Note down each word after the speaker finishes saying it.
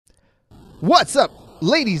What's up,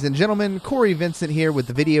 ladies and gentlemen? Corey Vincent here with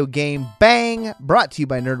the video game Bang, brought to you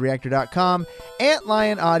by NerdReactor.com,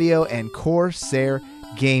 Antlion Audio, and Corsair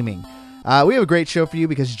Gaming. We have a great show for you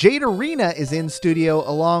because Jada is in studio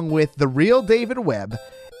along with the real David Webb,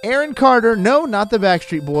 Aaron Carter, no, not the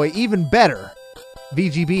Backstreet Boy, even better,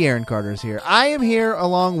 VGB Aaron Carter is here. I am here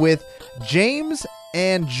along with James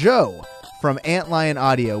and Joe from Antlion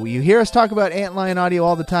Audio. You hear us talk about Antlion Audio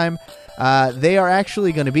all the time. They are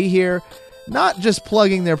actually going to be here, not just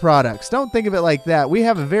plugging their products. Don't think of it like that. We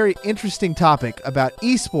have a very interesting topic about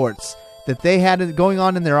eSports that they had going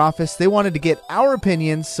on in their office. They wanted to get our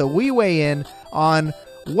opinions, so we weigh in on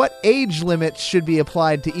what age limits should be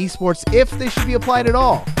applied to eSports, if they should be applied at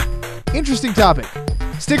all. Interesting topic.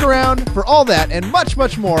 Stick around for all that and much,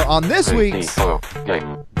 much more on this week's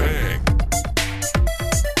Game Bang.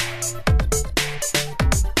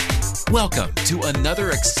 Welcome to another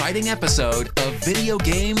exciting episode of Video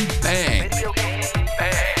Game Bang. Video Game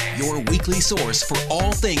Bang. Your weekly source for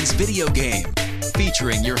all things video game.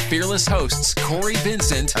 Featuring your fearless hosts, Corey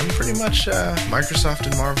Vincent. I'm pretty much Microsoft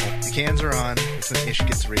and Marvel. The cans are on. It's when ish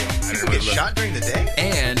gets real. People get shot during the day?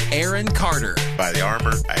 And Aaron Carter. Buy the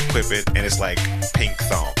armor, I equip it, and it's like pink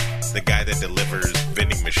thong. The guy that delivers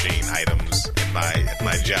vending machine items at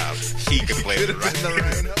my job, he can play it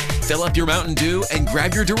right. Fill up your Mountain Dew and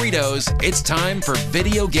grab your Doritos. It's time for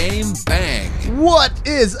Video Game Bang. What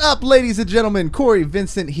is up, ladies and gentlemen? Corey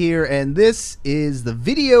Vincent here, and this is the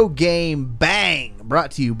Video Game Bang,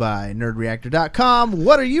 brought to you by NerdReactor.com.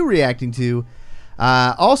 What are you reacting to?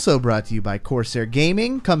 Also brought to you by Corsair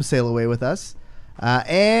Gaming. Come sail away with us.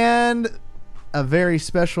 And a very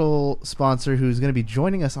special sponsor who's going to be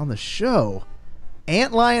joining us on the show,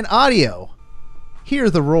 Antlion Audio. Hear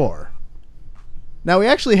the roar. Now, we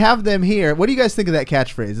actually have them here. What do you guys think of that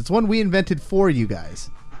catchphrase? It's one we invented for you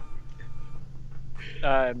guys.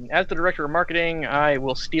 As the director of marketing, I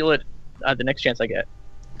will steal it the next chance I get.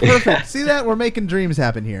 Perfect. See that? We're making dreams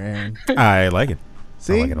happen here, Aaron. I like it.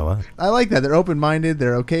 See? I like it a lot. I like that. They're open-minded.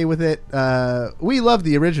 They're okay with it. We love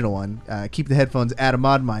the original one. Keep the headphones at a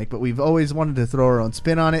mod mic, but we've always wanted to throw our own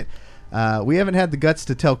spin on it. We haven't had the guts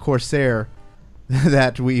to tell Corsair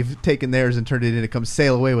that we've taken theirs and turned it into Come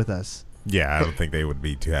Sail Away with us. Yeah, I don't think they would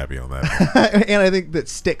be too happy on that. And I think that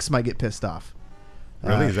Styx might get pissed off.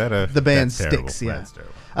 Really? Is that the band that's terrible. Styx? Yeah. That's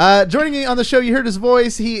terrible. Joining me on the show, you heard his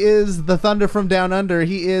voice. He is the Thunder from Down Under.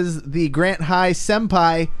 He is the Grant High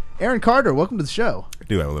Senpai, Aaron Carter. Welcome to the show. I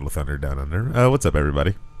do have a little thunder down under. What's up,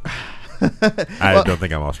 everybody? I don't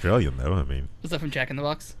think I'm Australian, though. I mean, Is that from Jack in the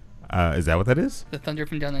Box? Is that what that is? The Thunder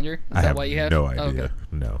from Down Under? Is I that have what you have? no Oh, idea. okay.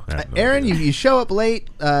 No, I have no Aaron, idea. you show up late.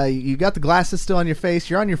 You got the glasses still on your face.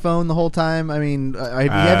 You're on your phone the whole time. I mean,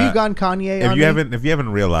 have you gone Kanye on me? If you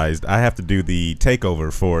haven't realized, I have to do the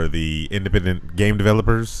takeover for the independent game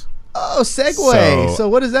developers. Oh, segue. So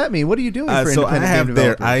what does that mean? What are you doing for so I independent game have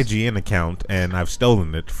their developers? IGN account, and I've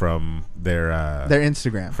stolen it from their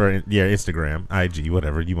Instagram. Instagram, IG,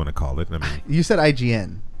 whatever you want to call it. I mean, You said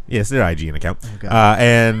IGN. yes, their IGN account. Okay.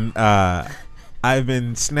 And I've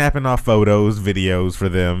been snapping off photos, videos for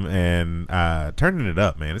them, and turning it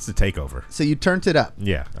up, man. It's a takeover. So you turned it up.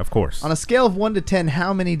 Yeah, of course. On a scale of 1 to 10,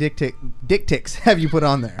 how many dick tics have you put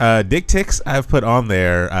on there? Dick ticks, I've put on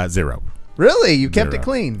there 0. Really? You kept 0. it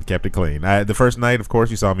clean? Kept it clean. The first night, of course,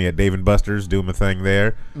 you saw me at Dave & Buster's doing my thing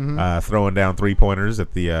there, throwing down 3-pointers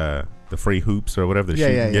at the free hoops or whatever, the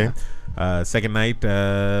shooting game. Second night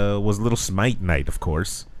was a little Smite night, of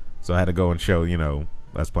course. So I had to go and show,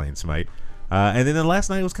 us playing Smite. And then the last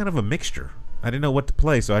night was kind of a mixture. I didn't know what to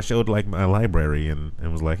play, so I showed like my library and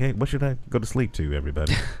was like, "Hey, what should I go to sleep to,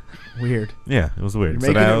 everybody?" Weird. Yeah, it was weird.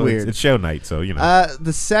 You're making it weird. It's show night, so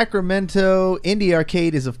The Sacramento Indie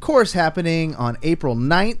Arcade is, of course, happening on April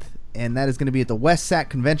 9th, and that is going to be at the West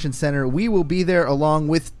Sac Convention Center. We will be there along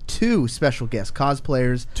with 2 special guest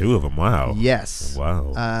cosplayers. 2 of them. Wow. Yes.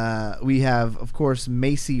 Wow. We have, of course,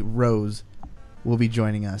 Macy Rose will be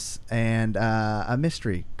joining us, and a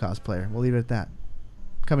mystery cosplayer. We'll leave it at that.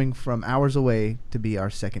 Coming from hours away to be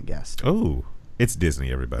our second guest. Oh, it's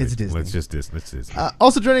Disney, everybody. It's Disney. It's just Disney. It's Disney.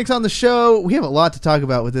 Also joining us on the show, we have a lot to talk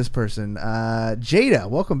about with this person. Jada,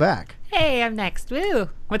 welcome back. Hey, I'm next. Woo!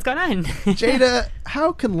 What's going on? Jada,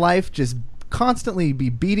 how can life just constantly be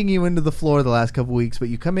beating you into the floor the last couple weeks, but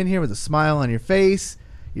you come in here with a smile on your face,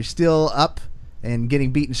 you're still up and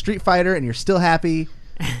getting beaten Street Fighter, and you're still happy.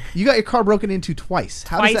 You got your car broken into twice.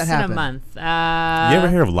 How does that happen? Twice in a month. You ever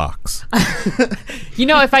hear of locks?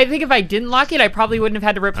 if I didn't lock it, I probably wouldn't have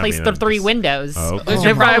had to replace the 3 windows. Oh, okay. There's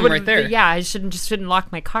your problem right there. Yeah, I shouldn't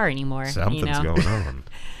lock my car anymore. Something's going on.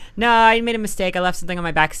 No, I made a mistake. I left something on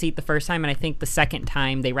my back seat the first time, and I think the second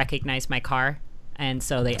time they recognized my car. and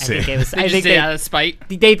so I think it was. I think they out of spite.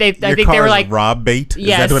 I think they were like rob bait.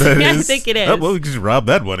 Yes, is that what it is? I think it is. Oh, well, we can just rob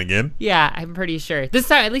that one again. Yeah, I'm pretty sure. This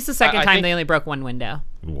time, at least the second time, they only broke one window.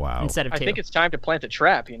 Wow. Instead of two. I think it's time to plant a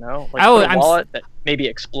trap. Like Oh, put a wallet that maybe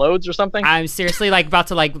explodes or something. I'm seriously about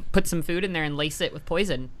to put some food in there and lace it with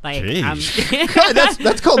poison.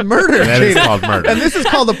 That's called murder. That is called murder. And this is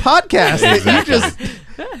called a podcast. Exactly. That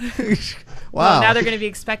you just. Wow. Well, now they're going to be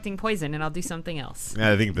expecting poison, and I'll do something else.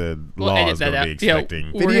 I think the law is going to be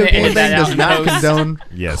expecting. Video gaming does not condone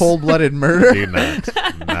cold-blooded murder. Do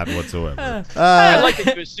not whatsoever. I like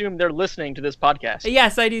that you assume they're listening to this podcast.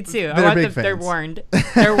 Yes, I do too. They're warned.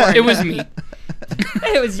 They're warned. It was me.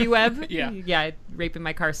 It was you, Webb. Yeah, raping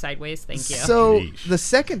my car sideways. Thank you. So the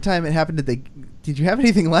second time it happened, did you have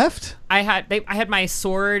anything left? I had my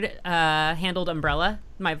sword handled umbrella.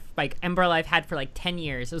 My umbrella I've had for 10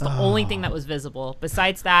 years. It was the only thing that was visible.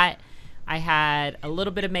 Besides that, I had a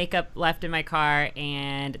little bit of makeup left in my car,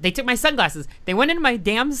 and they took my sunglasses. They went into my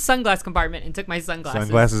damn sunglass compartment and took my sunglasses.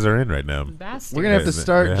 Sunglasses are in right now. Bastard. We're gonna have to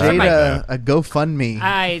start Jada a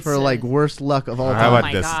GoFundMe for worst luck of all time. How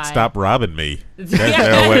about this? Stop robbing me. There's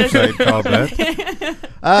their website called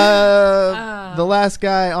that. The last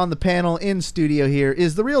guy on the panel in studio here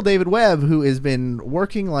is the real David Webb, who has been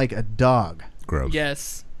working like a dog. Gross.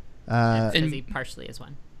 Yes. And he partially is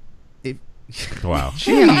one. Wow.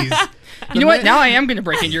 Jeez. You know what? Now I am going to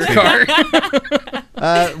break into your car.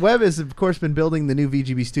 Webb has, of course, been building the new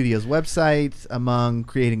VGB Studios website, among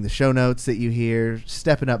creating the show notes that you hear,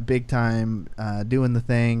 stepping up big time, doing the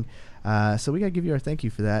thing. So we got to give you our thank you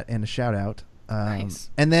for that and a shout out. Nice.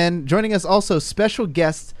 And then joining us also special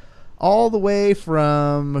guests all the way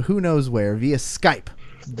from who knows where via Skype,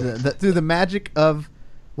 through the magic of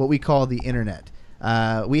what we call the internet.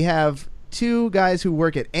 We have two guys who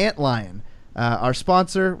work at Antlion. Our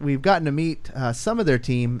sponsor. We've gotten to meet some of their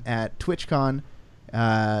team at TwitchCon.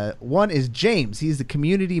 One is James. He's the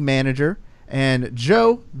community manager. And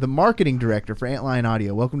Joe, the marketing director for Antlion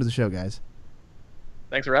Audio. Welcome to the show, guys.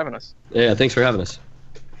 Thanks for having us. Yeah, thanks for having us.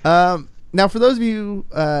 Now, for those of you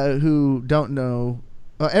who don't know,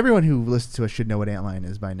 everyone who listens to us should know what Antlion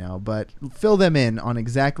is by now, but fill them in on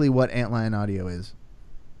exactly what Antlion Audio is.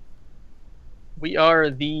 We are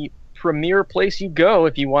the premier place you go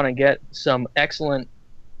if you want to get some excellent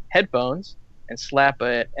headphones and slap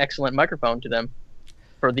an excellent microphone to them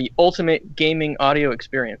for the ultimate gaming audio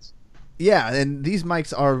experience. Yeah, and these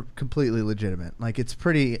mics are completely legitimate. It's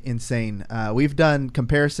pretty insane. We've done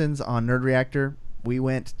comparisons on Nerd Reactor. We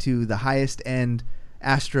went to the highest end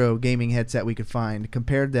Astro gaming headset we could find,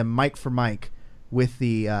 compared them mic for mic with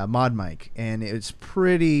the mod mic, and it's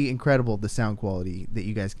pretty incredible the sound quality that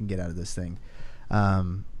you guys can get out of this thing.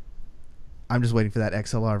 I'm just waiting for that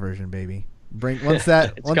XLR version, baby. Once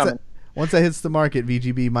that hits the market,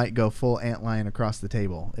 VGB might go full Antlion across the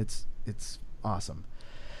table. It's awesome.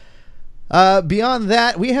 Beyond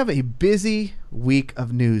that, we have a busy week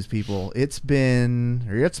of news, people. It's been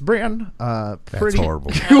pretty That's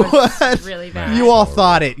horrible. What? Really bad. You all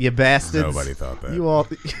thought it, you bastards. Nobody thought that.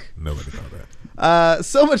 Nobody thought that.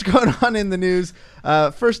 So much going on in the news.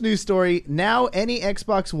 First news story. Now any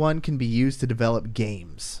Xbox One can be used to develop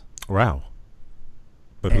games. Wow.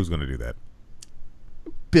 But who's going to do that?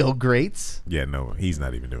 Bill Gates. Yeah, no, he's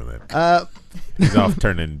not even doing that. He's off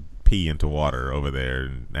turning pee into water over there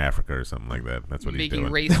in Africa or something like that. That's what he's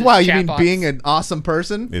doing. Wow, you mean being an awesome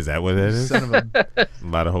person? Is that what that is? Son of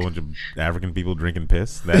a whole bunch of African people drinking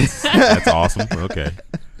piss. That's awesome. Okay.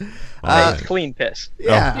 Clean piss.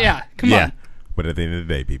 Yeah. Yeah. Come on. But at the end of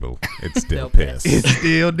the day, people, it's still piss. It's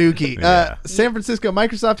still dookie. Yeah. San Francisco,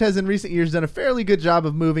 Microsoft has in recent years done a fairly good job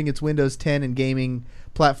of moving its Windows 10 and gaming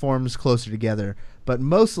platforms closer together, but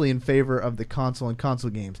mostly in favor of the console and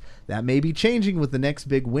console games. That may be changing with the next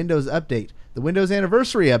big Windows update, the Windows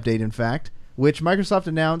Anniversary Update, in fact, which Microsoft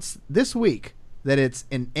announced this week that it's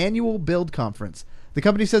an annual build conference. The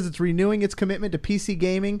company says it's renewing its commitment to PC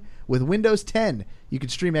gaming with Windows 10. You can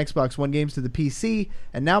stream Xbox One games to the PC,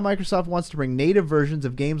 and now Microsoft wants to bring native versions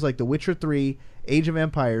of games like The Witcher 3, Age of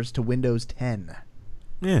Empires to Windows 10.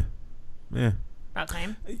 Yeah. About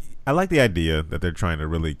time. I like the idea that they're trying to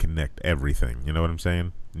really connect everything. You know what I'm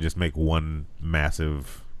saying? And just make one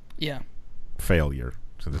massive failure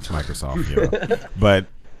since it's Microsoft. You know? But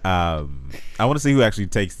I want to see who actually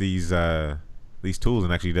takes these tools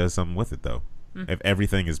and actually does something with it, though. If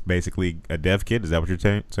everything is basically a dev kit, is that what you're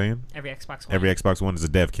saying? Every Xbox One. Every Xbox One is a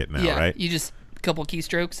dev kit now, right? You just a couple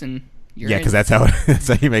keystrokes and you're in. Because that's how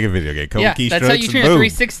you make a video game. Keystrokes, that's how you turn a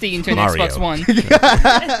 360 into an Xbox One.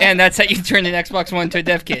 And that's how you turn an Xbox One to a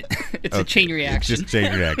dev kit. It's a chain reaction. It's just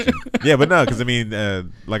chain reaction. Yeah, but no, because I mean,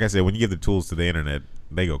 like I said, when you give the tools to the internet,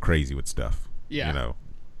 they go crazy with stuff. Yeah. You know,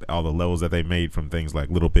 all the levels that they made from things like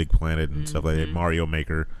Little Big Planet and stuff like that, Mario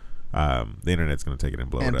Maker. The internet's going to take it and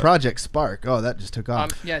blow it up. And Project Spark. Oh, that just took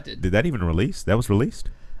off. Yeah, it did. Did that even release? That was released?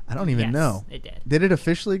 I don't even know. It did. Did it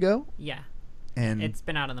officially go? Yeah. And it's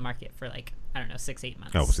been out on the market for like, I don't know, 6-8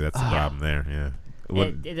 months. Oh, see, that's the problem there. Yeah.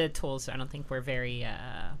 The tools, I don't think were very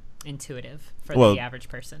intuitive for the average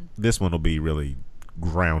person. This one will be really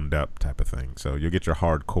ground up type of thing. So you'll get your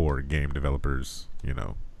hardcore game developers, you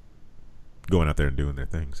know, going out there and doing their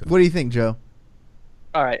thing. So. What do you think, Joe?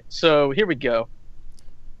 All right, so here we go.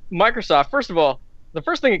 Microsoft, first of all, the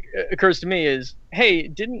first thing that occurs to me is, hey,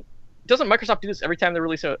 doesn't Microsoft do this every time they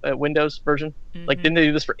release a Windows version? Like, didn't they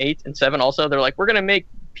do this for 8 and 7 also? They're like, we're going to make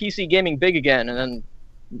PC gaming big again, and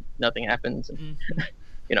then nothing happens. And,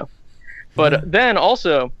 you know. But then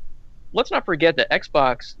also, let's not forget that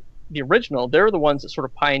Xbox, the original, they're the ones that sort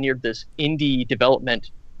of pioneered this indie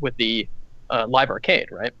development with the Live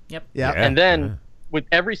Arcade, right? Yep. Yeah. And then with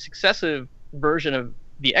every successive version of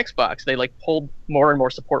the Xbox, they like pulled more and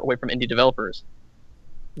more support away from indie developers,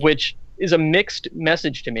 which is a mixed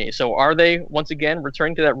message to me. So are they once again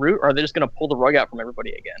returning to that route, or are they just going to pull the rug out from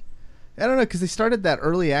everybody again? I don't know, because they started that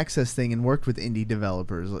early access thing and worked with indie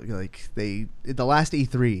developers. Like they, at the last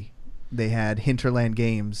E3, they had Hinterland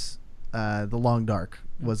Games. The Long Dark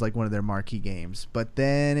was like one of their marquee games, but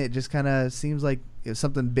then it just kind of seems like it was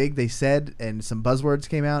something big they said, and some buzzwords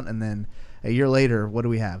came out, and then a year later, what do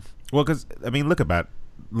we have? Well, because I mean, look at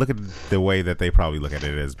the way that they probably look at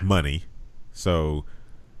it as money. So,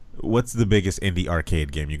 what's the biggest indie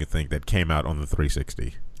arcade game you could think that came out on the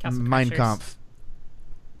 360? Mein Kampf.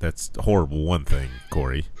 That's horrible. One thing,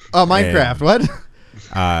 Corey. Oh, Minecraft.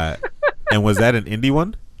 What? And was that an indie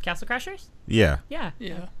one? Castle Crashers? Yeah. Yeah.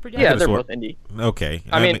 Yeah, they're both indie. Okay.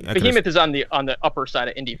 I mean Behemoth is on the upper side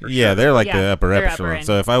of indie for sure. Yeah, they're like the upper they're echelon. upper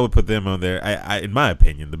so if I would put them on there, I in my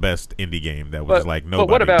opinion, the best indie game that was like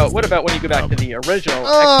nobody. But what about when you go back to the original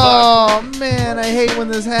Oh Xbox? man, I hate when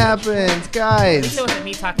this happens, guys. It wasn't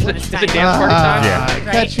me talking this Is time. it dance party time? Yeah. I Right?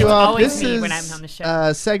 cut you It's off. always This me is when I'm on the show.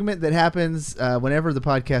 a segment that happens whenever the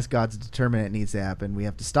podcast gods determine it needs to happen. We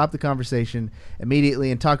have to stop the conversation immediately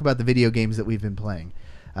and talk about the video games that we've been playing.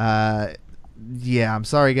 Yeah, I'm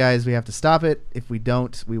sorry, guys. We have to stop it. If we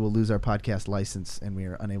don't, we will lose our podcast license and we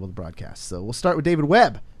are unable to broadcast. So we'll start with David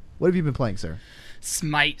Webb. What have you been playing, sir?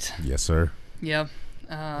 Smite. Yes, sir. Yeah.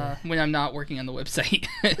 When I'm not working on the website.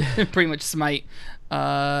 Pretty much Smite.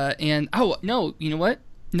 And, oh, no, you know what?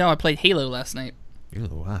 No, I played Halo last night. Ew,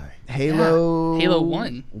 why? Halo. Yeah. Halo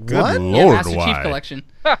 1. Good What? Lord, Yeah, Master why? Chief Collection.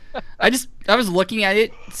 I was looking at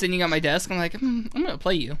it, sitting on my desk. I'm like, I'm gonna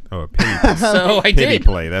play you. Oh, a pity, So I pity did.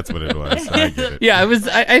 play. That's what it was. I get it. Yeah,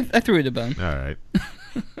 I threw it a bone. All right.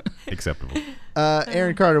 Acceptable.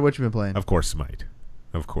 Aaron Carter, what you been playing? Of course, Smite.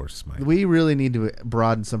 Of course, Smite. We really need to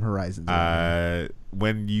broaden some horizons.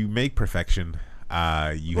 When you make perfection,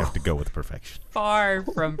 you have to go with perfection. Far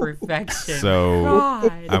from perfection. So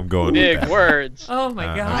God. I'm going Big with that. words. Oh my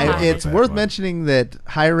I'm god. going It's with that worth one. mentioning that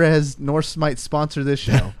Hi-Res nor Smite sponsor this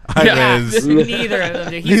show. Hi-Res. Neither of them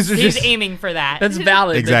do. These are He's just- aiming for that. That's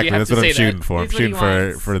valid. Exactly. That you have That's to what I'm say shooting that. for. I'm That's what he shooting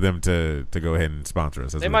wants. for them to go ahead and sponsor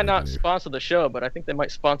us. That's They what might I'm not gonna do. sponsor the show, but I think they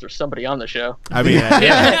might sponsor somebody on the show. I mean,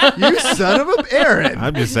 You son of a Aaron.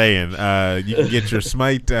 I'm just saying, you can get your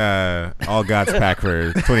Smite All Gods pack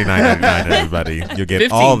for $29.99. Everybody, you'll get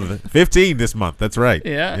 15. all of 15 this month. That's right.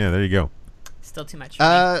 Yeah. There you go. Still too much for me.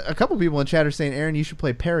 A couple people in chat are saying, Aaron, you should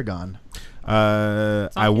play Paragon.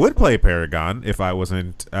 I would play Paragon if I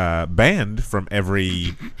wasn't banned from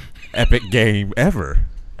every Epic game ever.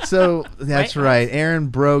 So that's right. Aaron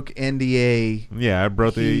broke NDA. Yeah, I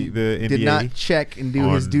broke He the NDA did not check and do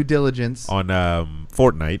his on- due diligence. on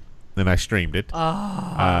Fortnite. Then I streamed it.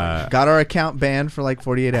 Got our account banned for like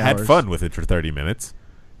 48 hours. Had fun with it for 30 minutes,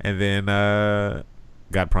 and then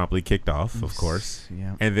got promptly kicked off, of course.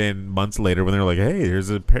 Yeah. And then months later, when they were like, "Hey, here's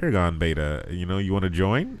a Paragon beta. You want to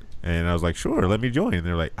join?" And I was like, "Sure, let me join." And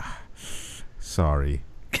they're like, "Sorry,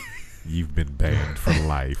 you've been banned for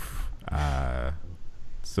life."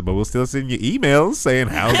 But we'll still send you emails saying,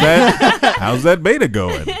 "How's that beta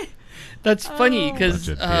going?" That's funny because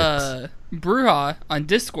Bunch of Bruja on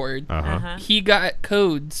Discord, Uh-huh. he got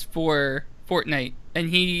codes for Fortnite, and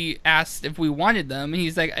he asked if we wanted them, and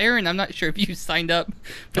he's like, "Aaron, I'm not sure if you signed up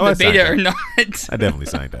for I the beta signed or up. not." I definitely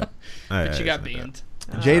signed up. But you got signed up.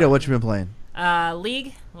 banned. Jada, what you been playing?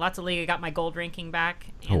 League, lots of League. I got my gold ranking back,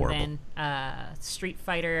 and Horrible. then Street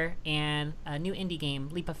Fighter and a new indie game,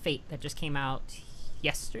 Leap of Fate, that just came out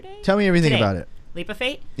yesterday. Tell me everything Today. about it. Leap of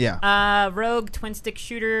Fate. Yeah. Rogue twin stick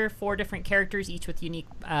shooter, 4 different characters, each with unique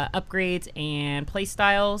upgrades and play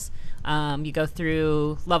styles. You go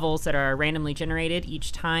through levels that are randomly generated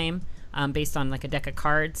each time. based on like a deck of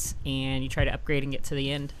cards, and you try to upgrade and get to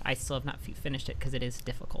the end. I still have not finished it because it is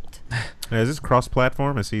difficult. Is this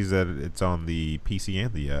cross-platform? I see that it's on the PC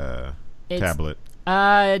and the tablet.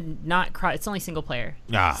 Not cross. It's only single player.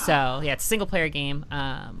 So yeah, it's a single player game.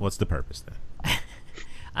 What's the purpose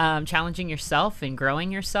then? Challenging yourself and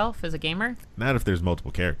growing yourself as a gamer. Not if there's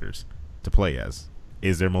multiple characters to play as.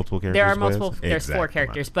 Is there multiple characters? There are multiple. There's 4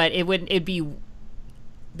 characters, but it'd be.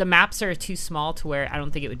 The maps are too small to where I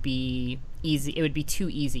don't think it would be easy. It would be too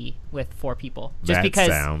easy with 4 people. Just because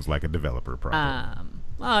sounds like a developer problem.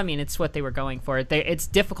 Well, I mean, it's what they were going for. It's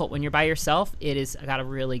difficult when you're by yourself. It is got a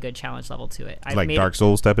really good challenge level to it. Like Dark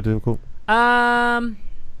Souls type of difficult?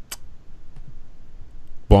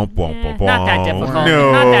 Not that difficult.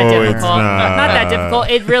 No, not that difficult. it's not. Not that difficult.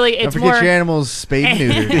 It's Don't more. forget your animals spayed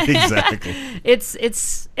and neutered. Exactly.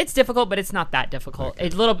 It's difficult, but it's not that difficult. Okay.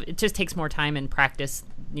 It just takes more time and practice.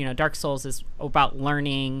 Dark Souls is about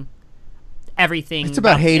learning everything. It's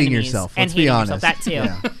about hating enemies yourself. And Let's be hating honest. yourself, that too.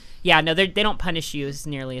 Yeah. Yeah, no, they don't punish you as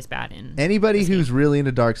nearly as bad in. Anybody who's really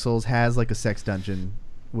into Dark Souls has like a sex dungeon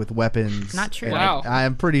with weapons. Not true. and Wow.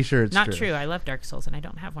 I'm pretty sure it's Not true. I love Dark Souls, and I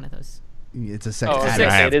don't have one of those It's a sex Oh,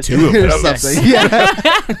 addict. I have it is 2 of Or them. something. Yeah.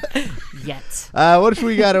 yet. What should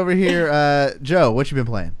we got over here? Joe, what you been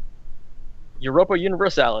playing? Europa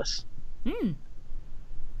Universalis.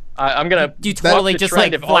 I'm gonna. You totally buck the just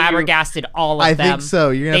trend like of all you- flabbergasted all of I them. think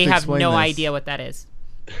so. You're gonna They have to have explain no this. idea what that is.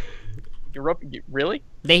 Europa, really?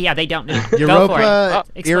 They don't know. Go for it. Europa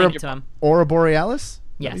Explain it to them. Aura Borealis?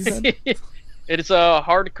 Yes. It's a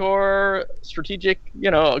hardcore strategic,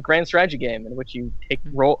 grand strategy game in which you take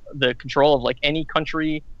the control of like any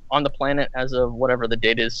country on the planet as of whatever the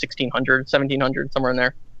date is, 1600, 1700, somewhere in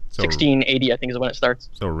there. So- 1680, I think, is when it starts.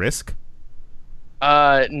 So Risk?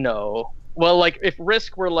 No. Well, like if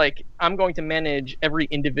Risk were like, I'm going to manage every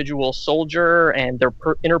individual soldier and their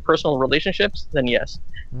interpersonal relationships, then yes.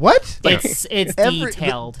 What? It's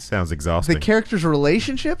detailed. Sounds The exhausting. characters'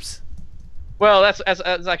 relationships? Well, that's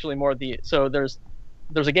actually more so there's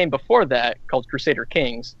a game before that called Crusader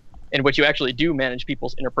Kings, in which you actually do manage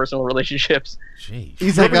people's interpersonal relationships. Jeez.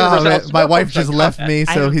 He's like, Europa oh, Universalis man, is my more wife focused on just left combat. me, I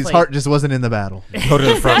so haven't his played. heart just wasn't in the battle. Go to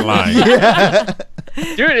the front line. Yeah.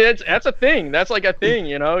 Dude, that's a thing. That's like a thing,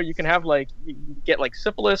 You can have like you get like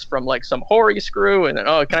syphilis from like some hoary screw, and then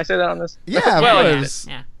can I say that on this? Yeah, of Well, course.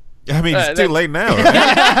 Yeah. I mean, it's too late now. You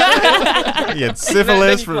had Then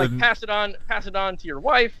syphilis you for can, like, pass it on to your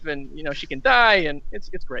wife, and she can die, and it's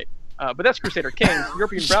great. But that's Crusader Kings.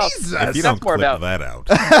 European Browse. Jesus. If you That's don't more clip about that out.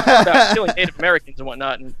 about killing Native Americans and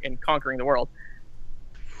whatnot, and conquering the world.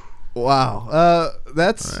 Wow.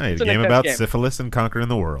 That's... All right, a It's an game intense about game. syphilis and conquering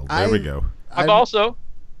the world. There we go. I've also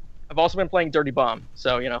been playing Dirty Bomb,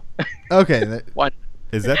 so Okay. that- why?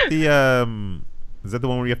 Is that the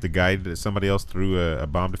one where you have to guide somebody else through a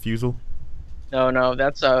bomb defusal? No,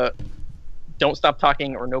 that's Don't Stop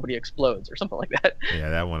Talking or Nobody Explodes or something like that. Yeah,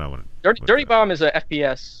 that one I want. Dirty Bomb is a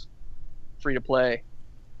FPS free to play.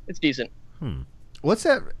 It's decent. What's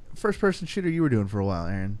that first-person shooter you were doing for a while,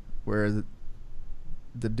 Aaron? Where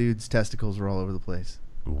the dude's testicles were all over the place.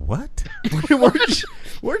 What?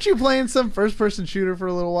 weren't you playing some first-person shooter for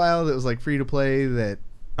a little while that was like free to play? That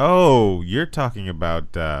Oh, you're talking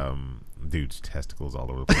about dude's testicles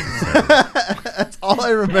all over the place. that's all I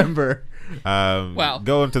remember. Wow.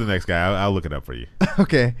 Go into the next guy. I'll look it up for you.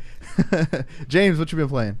 Okay, James, what you been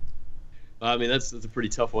playing? I mean, that's a pretty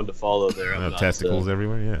tough one to follow there. I'm not, Testicles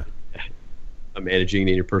everywhere. Yeah. I'm managing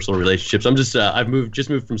the interpersonal relationships. I'm just I've moved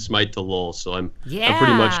from Smite to LoL, so I'm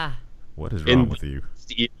pretty much What is wrong in with you?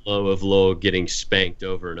 the elo of LoL getting spanked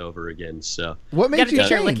over and over again. So What You made gotta you take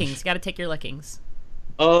your change? lickings. Gotta take your lickings.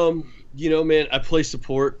 man, I play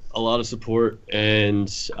support, a lot of support,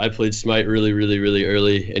 and I played Smite really, really, really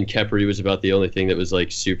early, and Khepri was about the only thing that was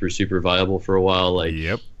like super, super viable for a while. Like,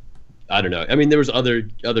 Yep. I don't know. I mean, there was other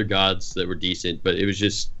gods that were decent, but it was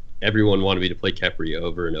just everyone wanted me to play Khepri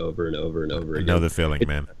over and over and over and over I again. know the feeling,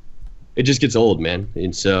 man. It just gets old, man,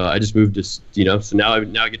 and so I just moved to, so now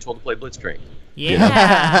I get told to play Blitzcrank.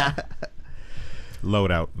 Yeah.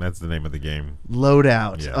 Loadout. That's the name of the game.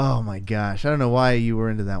 Loadout. Yeah. Oh my gosh, I don't know why you were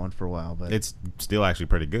into that one for a while, but It's still actually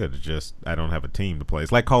pretty good. It's just I don't have a team to play.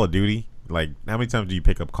 It's like Call of Duty. Like, how many times do you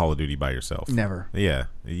pick up Call of Duty by yourself? never. Yeah,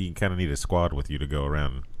 you kind of need a squad with you to go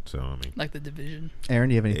around. So I mean, Like the Division. Aaron,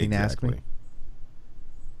 do you have anything exactly. to ask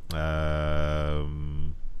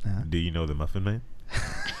me? Do you know the Muffin Man?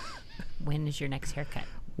 When is your next haircut?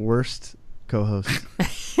 Worst co-host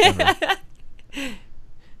ever. Hey,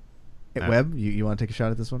 Webb, you want to take a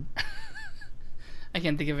shot at this one? I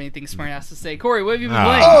can't think of anything smart ass to say. Corey, what have you been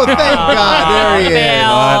playing? Oh, thank God. There he is.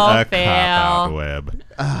 What a fail. cop-out, Webb.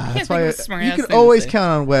 That's think why of a smart you ass can thing to always say.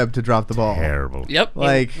 count on Webb to drop the ball. Terrible. Yep.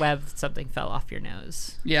 Like, Webb, something fell off your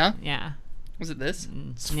nose. Yeah. Yeah. Was it this?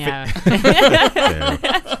 Yeah.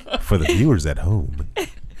 So, for the viewers at home,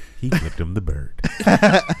 he flipped him the bird.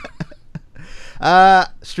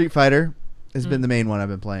 Street Fighter has been the main one I've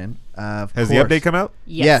been playing. Has the update come out?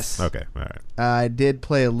 Yes. Okay, all right. I did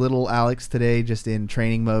play a little Alex today, just in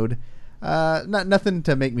training mode. Nothing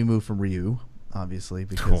to make me move from Ryu, obviously.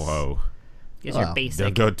 Because, Whoa. Because Well, you're basic.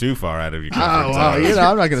 Don't go too far out of your Oh, comfort well, zone. you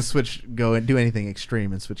know, I'm not going to go and do anything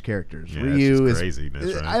extreme and switch characters. Yeah, Ryu it's is just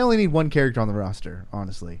craziness, right? I only need one character on the roster,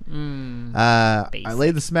 honestly. Mm. I Basic.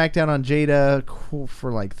 laid the smackdown on Jada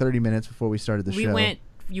for like 30 minutes before we started the show.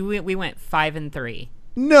 We went 5-3.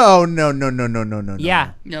 No. Yeah. No, it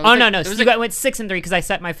Oh was no, like- no. it So was you like- went 6-3 because I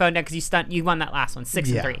set my phone down because you won that last one.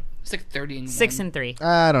 6-3. It's like 30 and 6-3.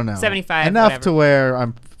 I don't know. 75, Enough whatever. to where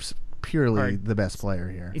I'm purely Or- the best player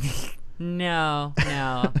here. No.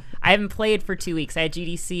 I haven't played for 2 weeks. I had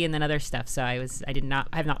GDC and then other stuff, so I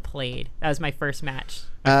have not played. That was my first match.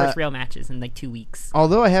 My first real matches in like 2 weeks.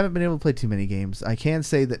 Although I haven't been able to play too many games, I can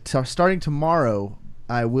say that starting tomorrow,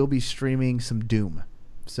 I will be streaming some Doom.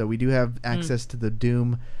 So we do have access to the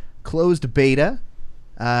Doom closed beta.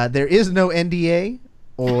 There is no NDA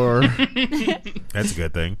or That's a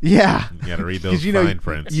good thing. yeah, You got to read those 'cause, you know, fine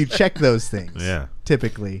prints. you check those things. Yeah.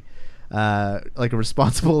 typically, like a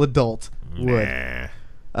responsible adult would,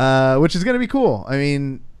 Nah. which is going to be cool. I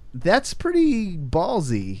mean, that's pretty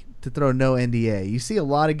ballsy to throw no NDA. You see a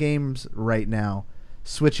lot of games right now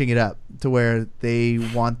switching it up to where they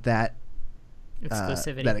want that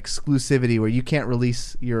Exclusivity. that exclusivity where you can't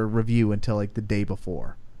release your review until like the day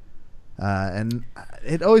before, and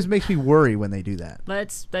it always makes me worry when they do that.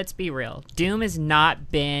 Let's be real. Doom has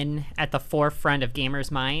not been at the forefront of gamers'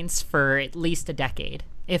 minds for at least a decade,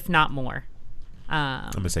 if not more.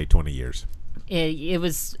 I'm going to say 20 years. It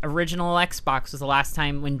was original Xbox was the last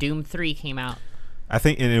time when Doom 3 came out. I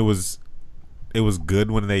think, and it was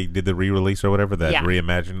good when they did the re-release or whatever, that Yeah. not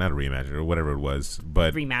reimagined or whatever it was,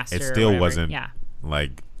 but Remaster it or still whatever, wasn't yeah.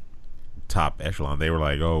 like top echelon. They were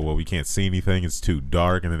like, oh, well, we can't see anything, it's too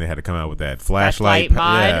dark, and then they had to come out with that flashlight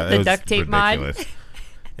mod, yeah, the it was duct tape mod. ridiculous.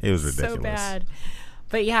 It was ridiculous. So bad.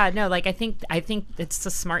 But yeah, no, like I think it's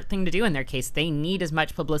a smart thing to do in their case. They need as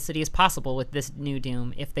much publicity as possible with this new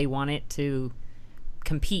Doom if they want it to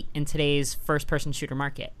compete in today's first-person shooter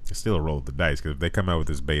market. It's still a roll of the dice, because if they come out with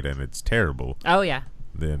this beta and it's terrible, Oh yeah.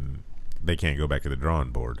 then they can't go back to the drawing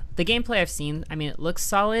board. The gameplay I've seen, I mean, it looks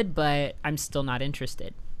solid, but I'm still not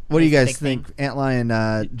interested. What do you That's guys the big think,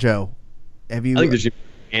 Antlion, Joe? Have you? I think there's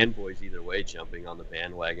fanboys either way jumping on the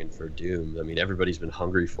bandwagon for Doom. I mean, everybody's been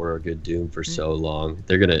hungry for a good Doom for so long.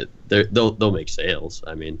 They'll make sales.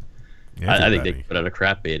 I mean, I think they could put out a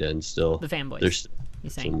crap beta and still The fanboys. There's You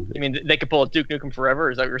saying? You mean they could pull a Duke Nukem Forever?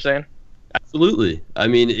 Is that what you're saying? absolutely. I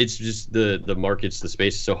mean, it's just the markets, the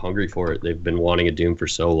space is so hungry for it. They've been wanting a Doom for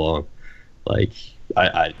so long. Like,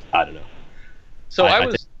 I don't know. So I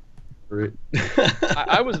was think-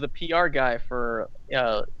 I was the PR guy for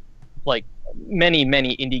like many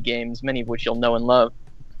indie games, many of which you'll know and love.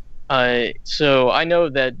 So I know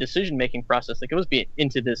that decision-making process that goes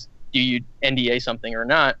into this: do you NDA something or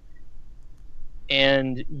not?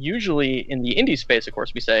 And usually in the indie space, of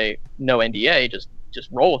course, we say no NDA, just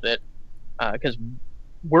roll with it, because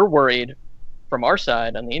we're worried from our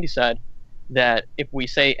side, on the indie side, that if we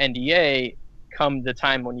say NDA, come the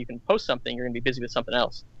time when you can post something, you're going to be busy with something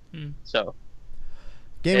else. So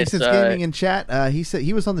Gaming it's, Since Gaming in chat, he said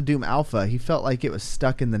he was on the Doom Alpha. He felt like it was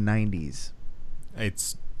stuck in the 90s.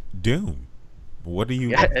 It's Doom. What do you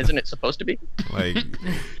yeah, isn't it supposed to be? like?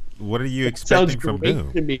 What are you Sounds expecting from great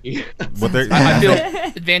Doom? to me. What they're, I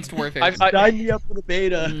feel Advanced Warfare. Sign me up for the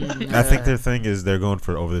beta. I think their thing is they're going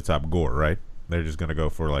for over the top gore, right? They're just gonna go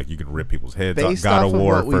for like you can rip people's heads. Based God off of of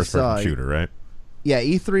War what we first saw, person shooter, right? Yeah,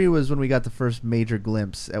 E3 was when we got the first major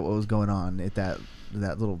glimpse at what was going on at that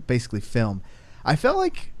little basically film. I felt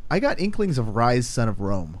like I got inklings of Rise, Son of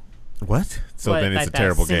Rome. What? So What, then it's like a that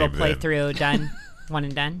terrible single game. Then. playthrough done, one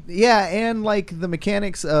and done. Yeah, and like the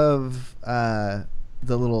mechanics of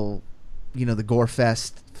the little, the gore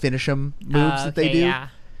fest finish 'em moves that they Okay, do. Yeah.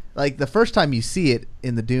 Like the first time you see it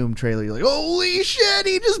in the Doom trailer, you're like, "Holy shit!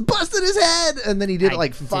 He just busted his head!" And then he did it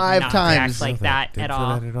like did 5 not times. react like that Didn't at feel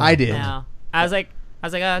all. that I did. No. I was like, oh,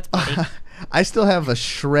 it's pretty. I still have a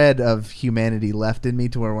shred of humanity left in me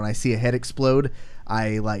to where when I see a head explode,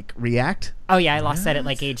 I like react. Oh yeah, I lost that at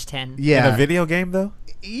like age 10. Yeah, In a video game though?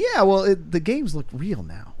 yeah. Well, the games look real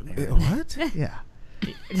now. What? Yeah.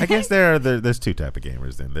 I guess there's two type of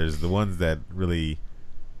gamers. Then there's the ones that really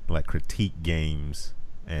like critique games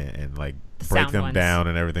and like The break sound them ones. down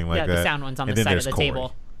and everything like that. The sound ones on And the then side of the there's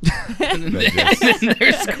table. And then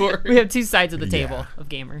there's Corey. We have two sides of the Yeah. table of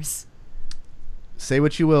gamers. Say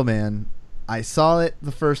what you will, man. I saw it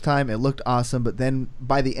the first time. It looked awesome. But then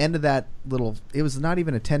by the end of that little, it was not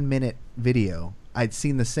even a 10-minute video. I'd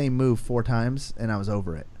seen the same move 4 times, and I was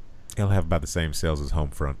over it. It'll have about the same sales as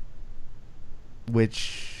Homefront.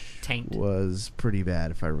 Which Tanked. was pretty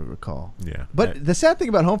bad, if I recall. Yeah. But the sad thing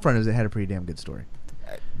about Homefront is it had a pretty damn good story.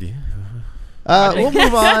 Yeah. We'll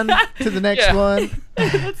move on to the next Yeah. one.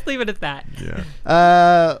 Let's leave it at that.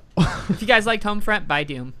 Yeah. If you guys liked Homefront, buy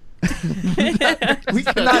Doom. We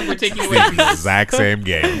cannot. We're taking away from this. Exact same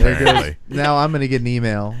game, There goes. apparently. Now I'm going to get an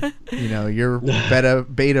email. You know, your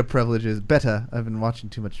beta privileges. Beta. I've been watching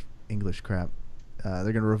too much English crap. They're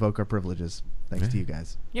going to revoke our privileges. Thanks to you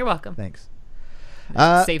guys. You're welcome. Thanks.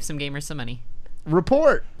 Save some gamers some money.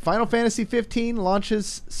 Report. Final Fantasy 15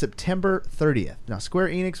 launches September 30th. Now, Square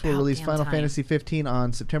Enix will About release damn Final time. Fantasy 15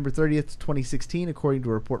 on September 30th, 2016, according to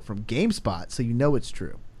a report from GameSpot, so you know it's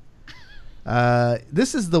true.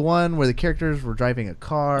 This is the one where the characters were driving a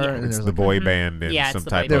car. Yeah. And It's there's the like boy band and Yeah, it's some the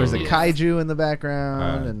type boy there of was a kaiju in the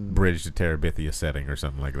background. and Bridge to Terabithia setting or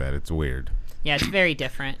something like that. It's weird. Yeah, it's very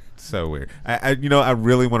different. So weird. I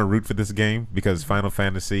really want to root for this game because Final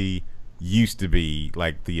Fantasy used to be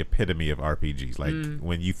like the epitome of RPGs. Like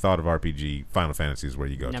when you thought of RPG, Final Fantasy is where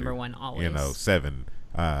you go to. Number one always. 7,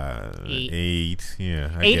 8.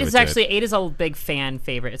 Yeah. I 8 give is it to actually 8 is a big fan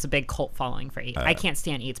favorite. It's a big cult following for 8. I can't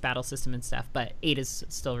stand 8's battle system and stuff, but 8 is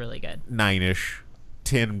still really good. 9-ish.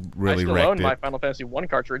 10 I really still wrecked own my it. Final Fantasy 1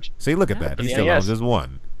 cartridge. See, look at that. He Yeah, still yes. owns just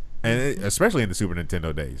one. And especially in the Super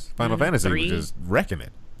Nintendo days. Final Fantasy 3. was just wrecking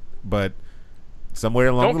it. But somewhere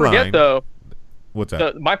along Don't the line... forget, though, What's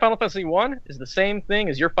that? my Final Fantasy 1 is the same thing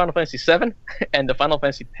as your Final Fantasy 7 and the Final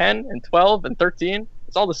Fantasy 10 and 12 and 13.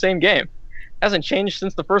 It's all the same game. Hasn't changed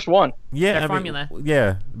since the first one. Yeah, Their I mean, formula.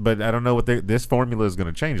 yeah, but I don't know what this formula is going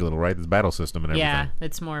to change a little, right? This battle system and everything. Yeah,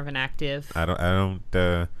 it's more of an active. I don't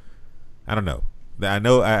know.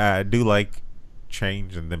 I do like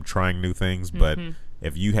change and them trying new things, but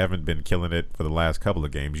if you haven't been killing it for the last couple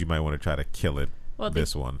of games, you might want to try to kill it. Well,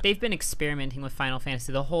 this one. They've been experimenting with Final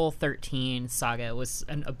Fantasy. The whole 13 saga was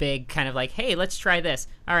a big kind of like, hey, let's try this.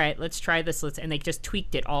 All right, let's try this. And they just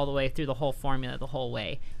tweaked it all the way through the whole formula the whole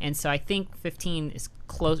way. And so I think 15 is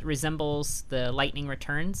resembles the Lightning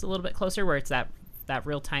Returns a little bit closer, where it's that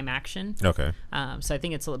real-time action. Okay. So I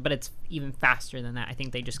think but it's even faster than that. I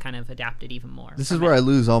think they just kind of adapted even more. this is where I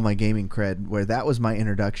lose all my gaming cred, where that was my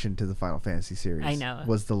introduction to the Final Fantasy series. I know.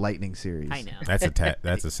 Was the Lightning series. I know. That's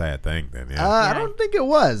a sad thing then. Yeah. I don't think it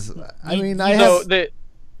was. I mean, I So have...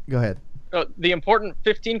 Go ahead. the important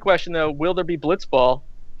 15 question, though, will there be Blitzball?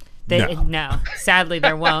 No. Sadly,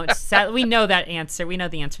 there won't. We know that answer. We know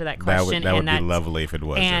the answer to that question. That would be lovely if it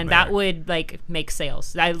was. And in that there. would make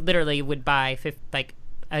sales. I literally would buy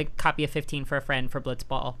a copy of 15 for a friend for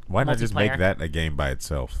Blitzball. Why not just make multiplayer. that a game by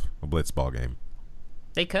itself, a Blitzball game?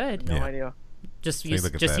 They could No Yeah. idea. just See, use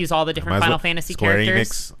look at just that. use all the Might different as Final well- Fantasy Square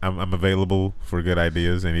characters. Enix, I'm available for good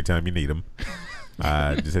ideas anytime you need them.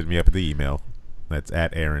 Just hit me up at the email. That's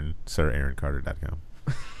at SirAaronCarter.com.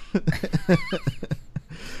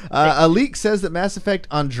 A leak says that Mass Effect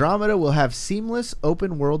Andromeda will have seamless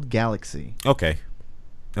open world galaxy. Okay.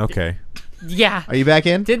 Yeah. Are you back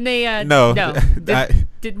in? Didn't they? No.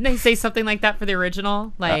 Didn't they say something like that for the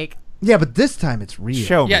original? Like, Yeah, but this time it's real.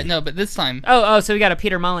 Show me. Yeah, no, but this time. so we got a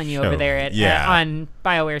Peter Molyneux Show over there me. on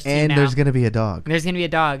BioWare's team And now. there's going to be a dog. There's gonna be a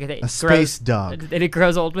dog. A space dog. And it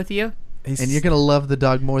grows old with you. And you're going to love the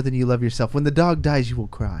dog more than you love yourself. When the dog dies, you will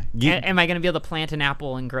cry. Am I gonna be able to plant an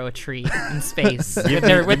apple and grow a tree in space Give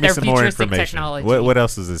with me their some more futuristic information. technology? What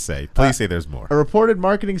else does it say? Please say there's more. A reported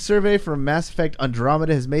marketing survey from Mass Effect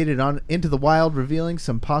Andromeda has made it into the wild, revealing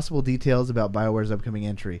some possible details about BioWare's upcoming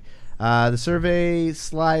entry. The survey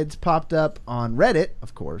slides popped up on Reddit,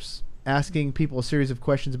 of course, asking people a series of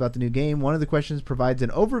questions about the new game. One of the questions provides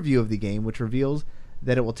an overview of the game, which reveals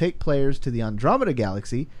that it will take players to the Andromeda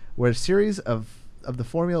Galaxy, where a series of the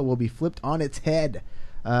formula will be flipped on its head.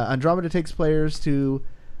 Andromeda takes players to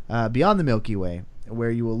beyond the Milky Way, where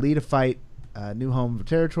you will lead a fight, new home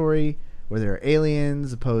territory, where there are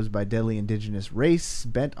aliens opposed by deadly indigenous race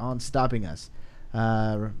bent on stopping us.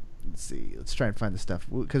 Let's see. Let's try and find the stuff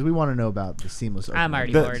because we want to know about the seamless. I'm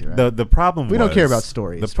already open bored. right? The problem We was... don't care about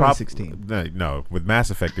story. The It's 2016. No, with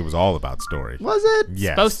Mass Effect, it was all about story. Was it?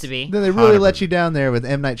 Yes. Supposed to be. Then they really 100%. let you down there with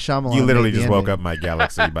M. Night Shyamalan. You literally make the just woke ending. up my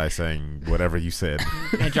galaxy by saying whatever you said.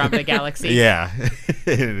 Andromeda Galaxy. Yeah.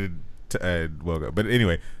 Woke up. But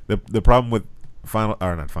anyway, the problem with Final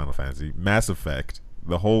Fantasy, Mass Effect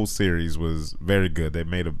the whole series was very good. They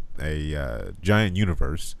made a giant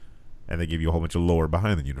universe, and they give you a whole bunch of lore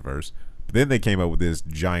behind the universe. But then they came up with this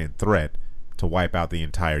giant threat to wipe out the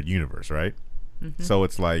entire universe, right? Mm-hmm. So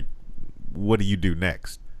it's like, what do you do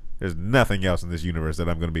next? There's nothing else in this universe that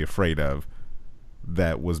I'm going to be afraid of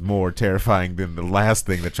that was more terrifying than the last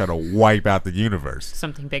thing that tried to wipe out the universe.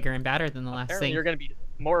 Something bigger and badder than the last thing. You're going to be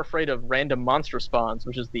more afraid of random monster spawns,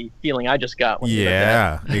 which is the feeling I just got. When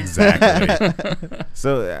yeah, exactly.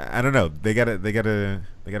 So I don't know. They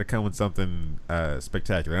gotta come with something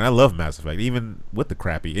spectacular. And I love Mass Effect, even with the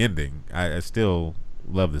crappy ending. I still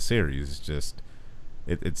love the series. It's just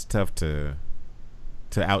it's tough to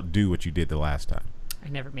outdo what you did the last time. I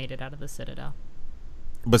never made it out of the Citadel.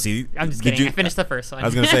 But see, I'm just kidding. I finished the first one. I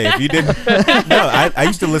was gonna say, if you didn't, no, I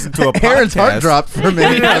used to listen to a podcast. Aaron's heart dropped for a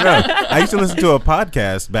minute. No. I used to listen to a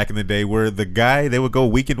podcast back in the day where the guy, they would go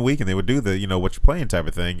week and week and they would do the what you're playing type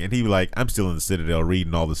of thing, and he'd be like, I'm still in the Citadel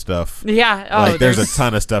reading all the stuff. Yeah, like there's a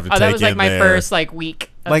ton of stuff to take in there. That was like my first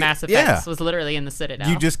week of Mass Effect. Yeah. Was literally in the Citadel.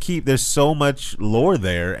 You just there's so much lore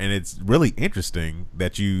there, and it's really interesting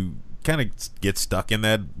that you kind of get stuck in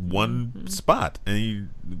that one spot, and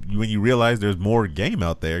when you realize there's more game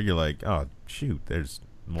out there, you're like, oh shoot, there's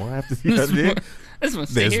more I have to do.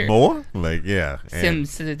 There's more, Sim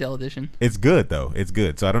Citadel edition. It's good though. It's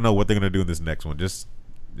good. So I don't know what they're gonna do in this next one. Just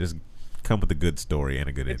come with a good story and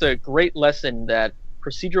a good. It's a great lesson that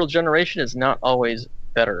procedural generation is not always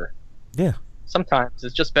better. Yeah. Sometimes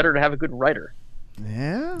it's just better to have a good writer.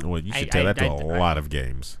 Yeah. Well, you should tell that to a lot of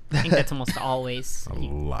games. I think that's almost always a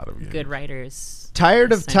lot of games. Good writers.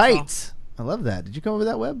 Tired of tights. I love that. Did you come up with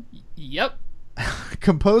that, Webb? Yep.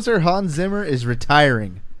 Composer Hans Zimmer is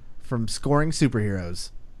retiring from scoring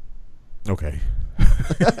superheroes. Okay.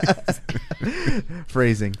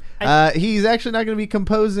 Phrasing. He's actually not going to be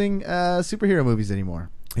composing superhero movies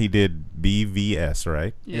anymore. He did BVS,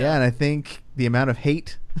 right? Yeah, and I think the amount of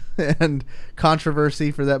hate and controversy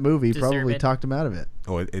for that movie probably talked him out of it.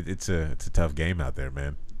 Oh, it's a tough game out there,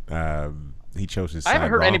 man. He chose his side I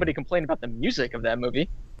haven't heard wrong. anybody complain about the music of that movie.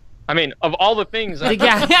 I mean, of all the things,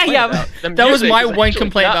 yeah. That was my one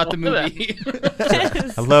complaint about the movie.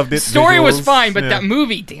 I loved it. Story was fine, but that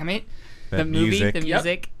movie, damn it. The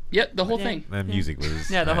music. Yep, the whole thing. That music was.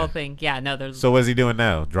 Yeah, the whole thing. Yeah, no, there's. So what's he doing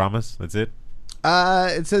now? Dramas? That's it.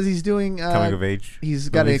 It says he's doing coming of age. He's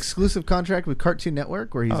got an exclusive contract with Cartoon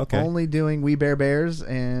Network where he's only doing We Bare Bears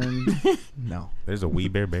and no. There's a We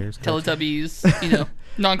Bare Bears. Teletubbies,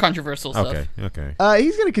 non-controversial stuff. Okay.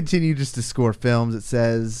 He's gonna continue just to score films. It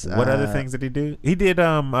says. What other things did he do? He did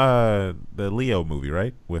the Leo movie,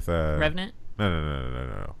 right? With Revenant.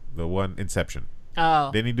 No. The one Inception.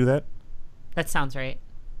 Oh. Didn't he do that? That sounds right.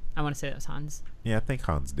 I want to say that was Hans. Yeah, I think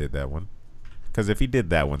Hans did that one. Because if he did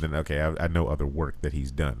that one, then I know other work that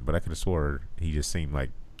he's done. But I could have swore he just seemed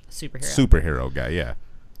like superhero guy. Yeah.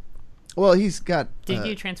 Well, he's got. Did he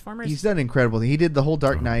do Transformers? He's done incredible. He did the whole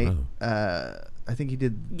Dark Knight. I think he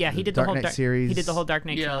did. Yeah, he did the whole Dark Knight series. He did the whole Dark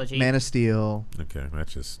Knight trilogy. Man of Steel. Okay,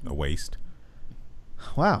 that's just a waste.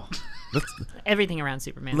 Wow. Everything around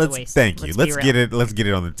Superman is a waste. Thank you. Let's get it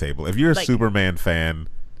on the table. If you're a Superman fan,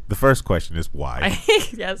 the first question is why.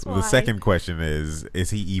 Yes, why? The second question is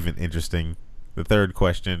he even interesting? The third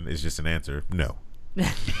question is just an answer. No.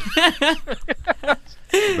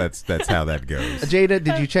 That's how that goes. Jada,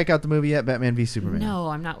 did you check out the movie yet? Batman v Superman. No,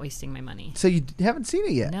 I'm not wasting my money. So you haven't seen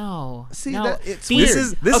it yet? No. See, no. It's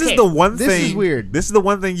weird. This is the one thing. This is weird. This is the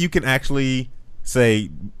one thing you can actually say.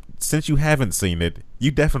 Since you haven't seen it,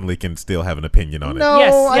 you definitely can still have an opinion on it.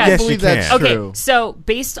 No, I believe that's true. Okay, so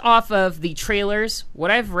based off of the trailers,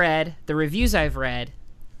 what I've read, the reviews I've read,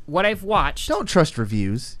 what I've watched. Don't trust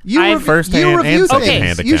reviews. You review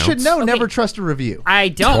things. You should know. Never trust a review. I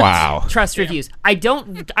don't trust reviews. I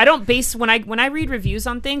don't base when I read reviews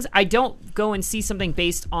on things. I don't go and see something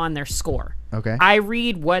based on their score. Okay. I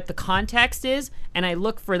read what the context is, and I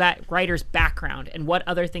look for that writer's background and what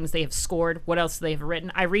other things they have scored, what else they have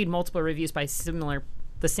written. I read multiple reviews by the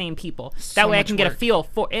same people. That way I can get a feel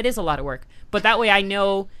for. It is a lot of work, but that way I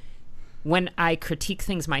know when I critique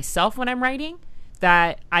things myself when I'm writing,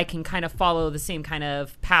 that I can kind of follow the same kind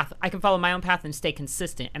of path. I can follow my own path and stay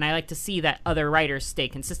consistent. And I like to see that other writers stay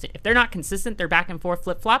consistent. If they're not consistent, they're back and forth,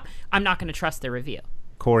 flip-flop, I'm not going to trust their review.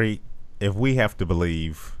 Corey, if we have to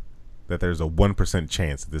believe that there's a 1%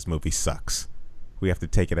 chance that this movie sucks, we have to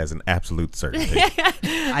take it as an absolute certainty.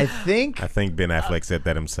 I think Ben Affleck said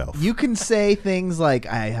that himself. You can say things like,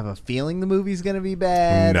 I have a feeling the movie's going to be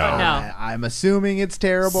bad. No. I'm assuming it's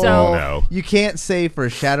terrible. No. You can't say for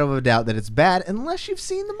a shadow of a doubt that it's bad unless you've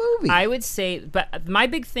seen the movie. I would say, but my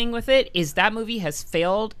big thing with it is that movie has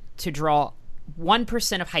failed to draw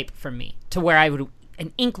 1% of hype from me to where I would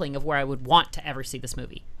an inkling of where I would want to ever see this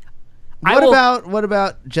movie. What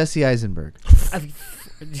about Jesse Eisenberg?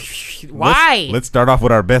 Why? Let's start off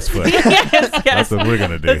with our best foot. yes. That's what we're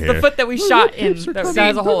gonna do here. The foot that we shot in that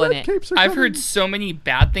has a hole in it. I've heard so many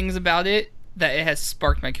bad things about it that it has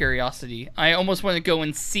sparked my curiosity. I almost want to go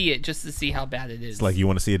and see it just to see how bad it is. It's like, you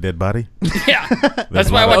want to see a dead body? Yeah.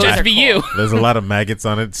 That's why I watch SVU. There's a lot of maggots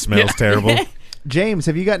on it. It smells terrible. James,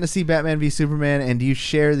 have you gotten to see Batman v Superman, and do you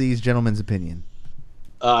share these gentlemen's opinion?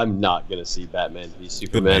 I'm not gonna see Batman v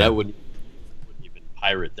Superman. I wouldn't even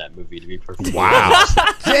pirate that movie, to be perfectly honest.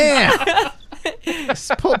 Damn.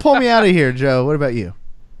 Pull me out of here, Joe. What about you?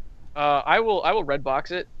 I will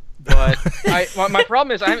Redbox it. But my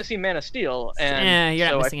problem is I haven't seen Man of Steel, and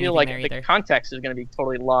so I feel like the context is going to be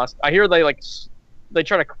totally lost. I hear they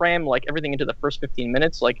try to cram like everything into the first 15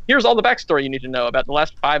 minutes. Like, here's all the backstory you need to know about the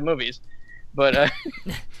last 5 movies. But I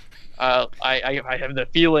have the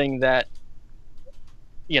feeling that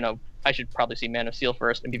I should probably see Man of Steel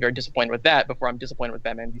first and be very disappointed with that before I'm disappointed with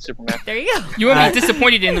Batman v Superman. There you go. You want to be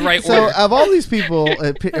disappointed in the right order. So, of all these people,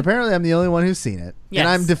 apparently I'm the only one who's seen it. Yes. And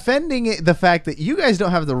I'm defending the fact that you guys don't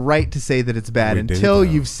have the right to say that it's bad until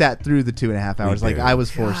you've sat through the 2.5 hours like I was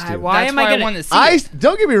forced to. Why am I going to want to see it?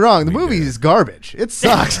 Don't get me wrong, the movie is garbage. It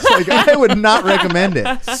sucks. Like, I would not recommend it.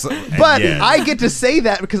 But I get to say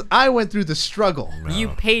that because I went through the struggle. No. You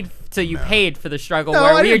paid for the struggle, No,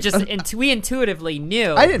 where we intuitively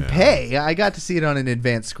knew. I didn't pay. I got to see it on an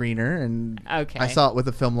advanced screener, and Okay. I saw it with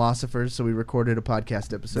the Filmlosophers, so we recorded a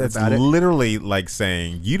podcast episode That's about it. literally like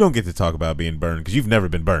saying you don't get to talk about being burned because you've never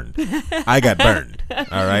been burned. I got burned.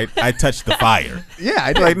 All right, I touched the fire. Yeah,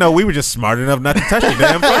 I did. Like, no, we were just smart enough not to touch the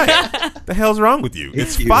damn fire. The hell's wrong with you?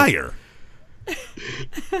 It's fire.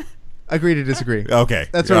 Agree to disagree. Okay,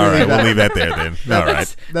 That's all where right. We'll leave that there then. All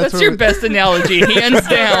right. That's your best analogy, hands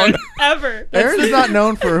down. Ever. Aaron is not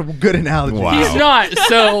known for good analogies. Wow. He's not.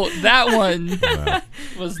 So that one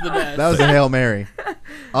was the best. That was a Hail Mary.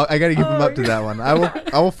 I got to give him up to that one.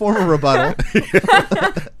 I will form a rebuttal.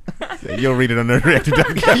 You'll read it on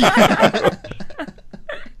nerdreactor.com.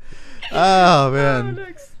 Oh man.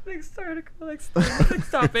 Next article. Next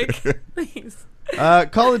topic, please.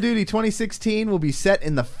 Call of Duty 2016 will be set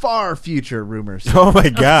in the far future, rumors. Oh my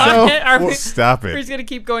God! So, stop We're it. just gonna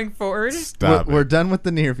keep going forward. Stop We're it. done with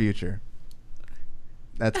the near future.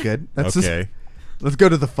 That's good. That's Okay. Let's go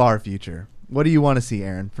to the far future. What do you want to see,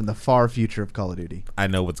 Aaron, from the far future of Call of Duty? I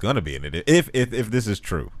know what's gonna be in it if this is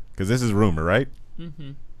true, because this is rumor, right?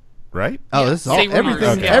 Mm-hmm. Right? Oh, this is all Say rumors.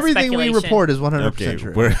 everything. Okay. Everything we Speculation. report is 100% Okay.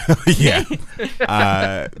 true.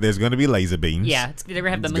 Yeah. There's gonna be laser beams. Yeah, they're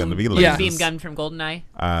gonna have the It's gonna moon be lasers. beam gun from GoldenEye,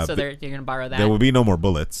 so you're gonna borrow that. There will be no more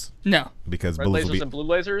bullets No. because Red bullets will lasers be and blue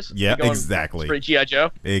lasers. Yeah, Going exactly. Straight G.I.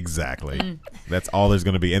 Joe. Exactly. That's all there's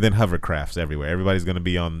going to be. And then hovercrafts everywhere. Everybody's going to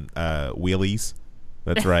be on wheelies.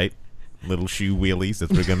 That's right. Little shoe wheelies.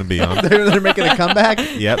 That's what they're going to be on. they're making a comeback.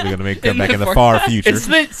 Yep, they're going to make a comeback in the far future. It's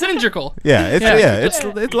cylindrical.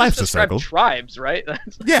 It's life's a Describe circle. tribes, right?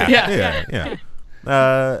 Yeah.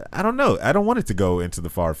 I don't know. I don't want it to go into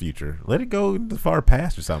the far future. Let it go into the far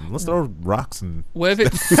past or something. Let's throw rocks and What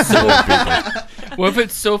if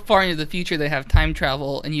it's so far into the future they have time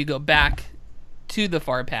travel and you go back to the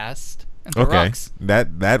far past and throw rocks?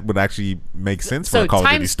 That would actually make sense for So a Call of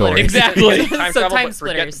time Duty story. splitters. Exactly. Time So travel, time but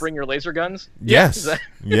forget splitters. to bring your laser guns. Yes.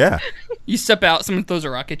 Yeah. You step out, someone throws a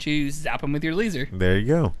rock at you, zap them with your laser. There you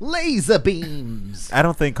go. Laser beams. I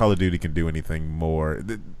don't think Call of Duty can do anything more.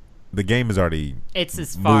 The game is already It's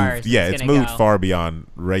as far moved. as Yeah, it's it's gonna moved go. far beyond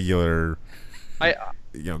regular. I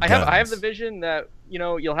guns. have the vision that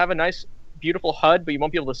you'll have a nice, beautiful HUD, but you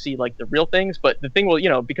won't be able to see like the real things. But the thing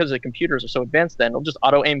will, because the computers are so advanced, then it'll just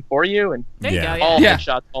auto aim for you and There you Yeah. go. all Yeah.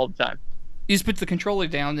 headshots all the time. You just put the controller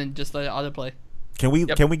down and just let it autoplay. Can we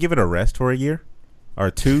give it a rest for a year or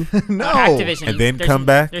two? No. Activision, And then there's- come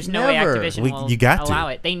back? There's no Never. way Activision will You got to. allow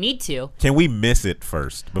it. They need to. Can we miss it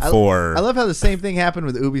first before? I love how the same thing happened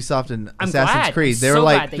with Ubisoft and I'm Assassin's glad. Creed. I'm They were so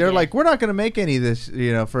like, glad they they're did. like, we're not going to make any of this,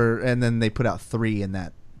 and then they put out 3 in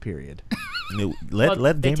that period. let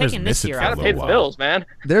Well, they're gamers taking miss this it year for a off. Gotta little pay the while. bills, man.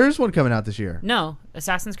 There's one coming out this year. No,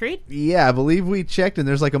 Assassin's Creed. Yeah, I believe we checked, and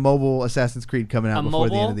there's like a mobile Assassin's Creed coming out A before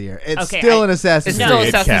the end mobile? of the year. It's Okay, still an Assassin's It's Creed. still It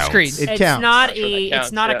Assassin's counts. Creed. It It's counts. not I'm sure that a. counts,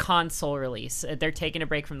 It's not yeah. a console release. They're taking a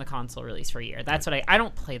break from the console release for a year. That's what I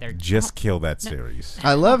don't play their. Just kill that series.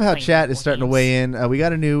 I love how playing chat mobile is starting to games. weigh in. We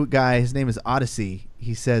got a new guy. His name is Odyssey.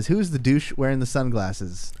 He says, "Who's the douche wearing the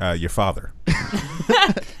sunglasses?" Your father.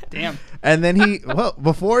 Damn. And then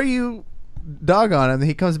before you dog on him,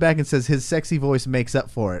 he comes back and says his sexy voice makes up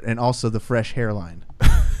for it, and also the fresh hairline.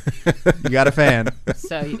 You got a fan.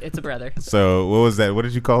 So it's a brother. So what was that? What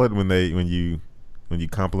did you call it when you when you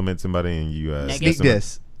compliment somebody and you Sneak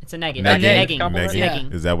diss. It's a negging. Negging.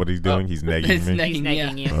 Negging. Is that what he's doing? He's negging He's me. He's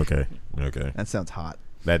negging you. Okay. That sounds hot.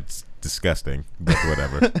 That's disgusting, but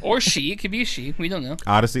whatever. Or she. It could be a she. We don't know.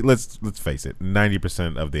 Odyssey, let's face it.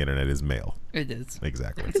 90% of the internet is male. It is.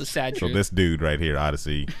 Exactly. It's a sad So truth. this dude right here,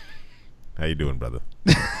 Odyssey, how you doing, brother?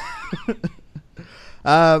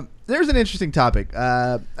 There's an interesting topic.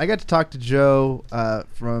 I got to talk to Joe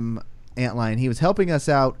from Antlion. He was helping us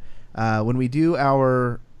out when we do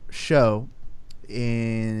our show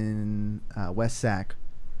in West Sac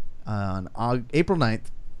on April 9th,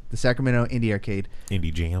 the Sacramento Indie Arcade.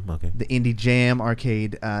 Indie Jam, okay. The Indie Jam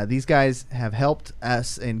Arcade. These guys have helped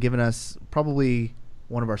us and given us probably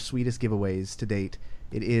one of our sweetest giveaways to date.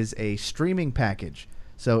 It is a streaming package.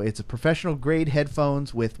 So it's a professional grade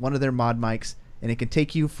headphones with one of their mod mics, and it can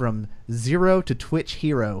take you from 0 to Twitch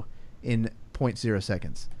hero in 0.0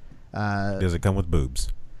 seconds. Does it come with boobs?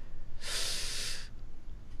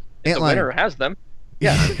 The winner has them.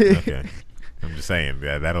 Yeah. Okay. I'm just saying,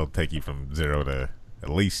 that'll take you from 0 to at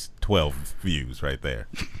least 12 views right there.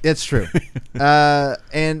 It's true.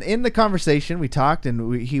 And in the conversation, we talked,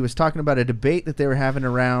 and he was talking about a debate that they were having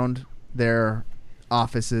around their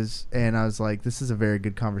offices, and I was like, this is a very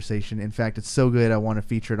good conversation. In fact, it's so good I want to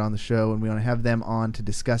feature it on the show, and we want to have them on to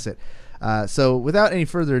discuss it. So without any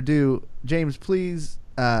further ado, James, please,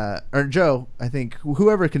 or Joe, I think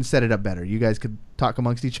whoever can set it up better. You guys could talk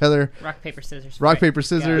amongst each other. Rock, paper, scissors. Rock, paper,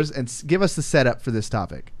 scissors, and give us the setup for this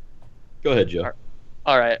topic. Go ahead, Joe.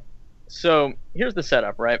 All right. So here's the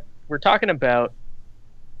setup, right? We're talking about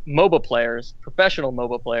MOBA players, professional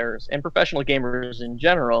MOBA players, and professional gamers in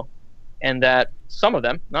general, and that some of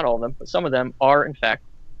them, not all of them, but some of them are, in fact,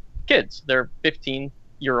 kids. They're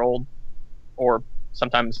 15-year-old or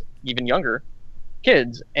sometimes even younger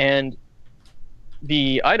kids. And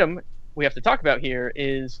the item we have to talk about here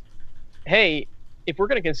is, hey, if we're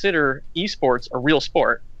going to consider eSports a real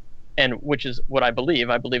sport, and which is what I believe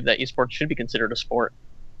that eSports should be considered a sport,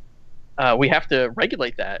 we have to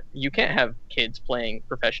regulate that. You can't have kids playing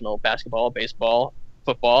professional basketball, baseball,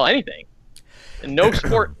 football, anything. And no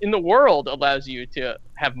sport in the world allows you to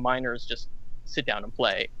have minors just sit down and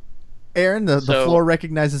play. Aaron, the floor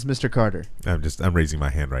recognizes Mr. Carter. I'm raising my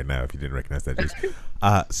hand right now if you didn't recognize that, Jason.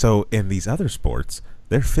 So in these other sports,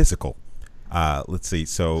 they're physical. Let's see.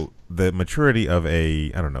 So the maturity of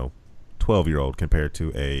a, 12-year-old compared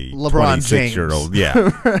to a LeBron 26-year-old.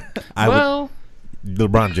 James. Yeah.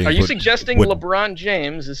 LeBron James. Are you suggesting LeBron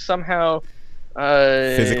James is somehow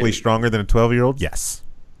physically stronger than a 12-year-old? Yes.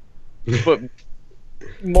 But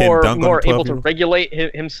more able to regulate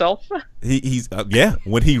himself? He's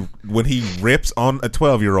when he rips on a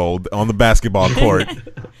 12-year-old on the basketball court,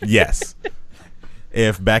 yes.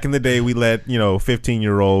 If back in the day we let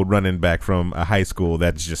 15-year-old running back from a high school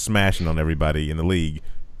that's just smashing on everybody in the league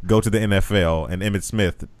go to the NFL and Emmitt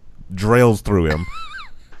Smith drills through him,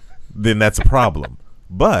 then that's a problem.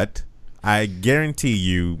 But I guarantee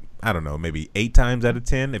you, I don't know, maybe 8 times out of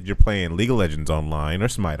 10, if you're playing League of Legends online or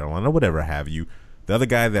Smite online or whatever have you, the other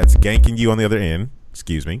guy that's ganking you on the other end,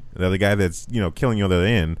 the other guy that's killing you on the other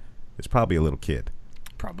end is probably a little kid.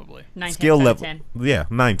 Probably. 9 Skill times level. out of 10. Yeah,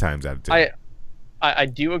 9 times out of 10. I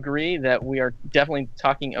do agree that we are definitely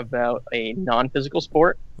talking about a non-physical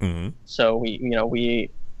sport. Mm-hmm. So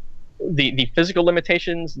the physical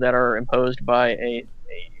limitations that are imposed by a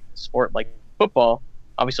sport like football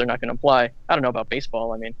obviously are not going to apply. I don't know about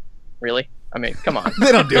baseball. I mean, really? I mean, come on.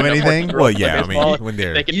 They don't do anything. Well, yeah, I mean, when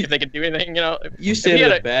they're if they can do anything, You stand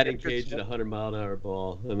in a batting cage at a 100-mile-an-hour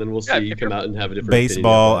ball, and then we'll see you come out and have a different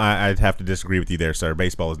baseball. I'd have to disagree with you there, sir.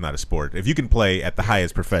 Baseball is not a sport. If you can play at the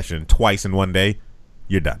highest profession twice in one day,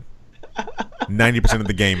 you're done. 90% of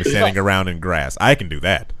the game is standing around in grass. I can do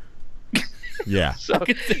that. Yeah. So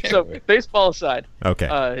baseball aside,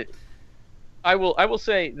 okay. I will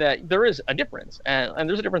say that there is a difference, and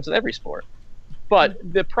there's a difference in every sport.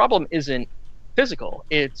 But the problem isn't physical;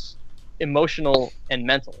 it's emotional and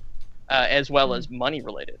mental, as well as money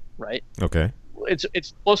related. Right? Okay.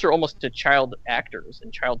 It's closer almost to child actors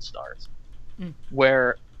and child stars,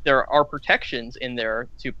 where there are protections in there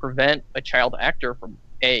to prevent a child actor from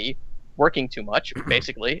A, working too much,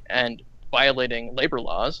 basically, and violating labor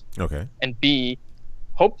laws. Okay. And B,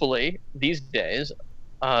 hopefully these days,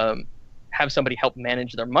 have somebody help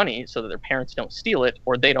manage their money so that their parents don't steal it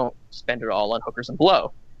or they don't spend it all on hookers and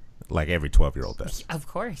blow. Like every 12-year-old does. Of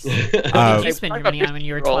course. What did you spend your money on when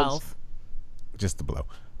you were 12? Just the blow.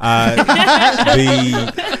 I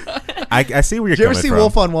see where you're coming from. Did you ever see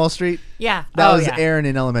Wolf on Wall Street? Yeah. That was Aaron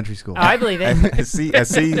in elementary school. Oh, I believe it. I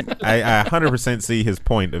 100% see his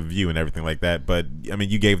point of view and everything like that. But I mean,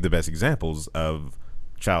 you gave the best examples of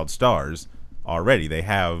child stars. already. They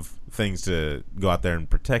have things to go out there and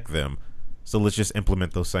protect them. So let's just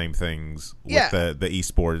implement those same things with the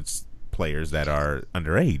eSports players that are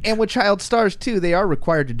underage. And with child stars too, they are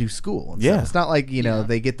required to do school. And so it's not like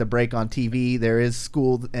they get the break on TV. There is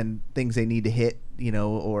school and things they need to hit,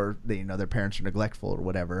 or their parents are neglectful or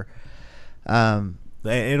whatever.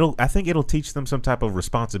 I think it'll teach them some type of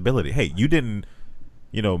responsibility. Hey, you didn't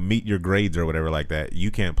meet your grades or whatever like that.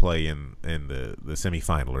 You can't play in the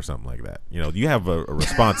semifinal or something like that. You have a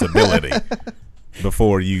responsibility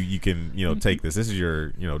before you can take this. This is your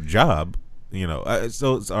job.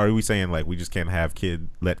 So are we saying like we just can't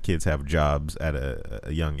let kids have jobs at a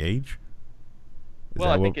young age? Well,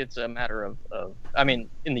 I think it's a matter of I mean,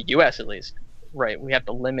 in the U.S. at least, right? We have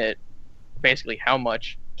to limit basically how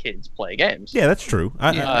much kids play games. Yeah, that's true.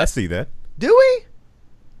 I see that. Do we?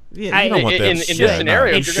 Yeah, you don't want that. In this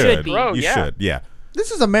scenario, it should be. You should. Yeah.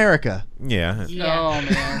 This is America. Yeah. Oh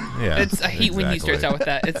man. Yeah. I hate when he starts out with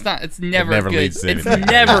that. It's not. It's never, never good. leads to It's anything.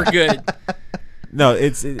 never good. No,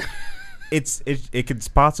 it's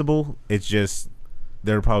possible. It's just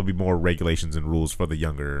there'll probably be more regulations and rules for the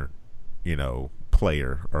younger,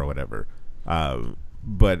 player or whatever.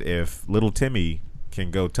 But if little Timmy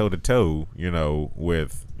can go toe to toe,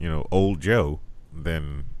 with old Joe,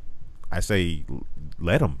 then I say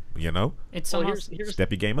let him. It's Well, almost here's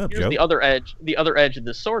Step your game up, here's Joe. the other edge. The other edge of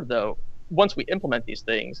the sword, though, once we implement these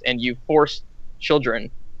things and you force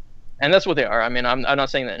children, and that's what they are. I mean, I'm not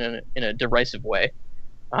saying that in a derisive way.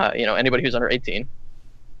 Anybody who's under 18,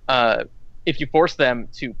 if you force them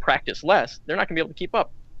to practice less, they're not going to be able to keep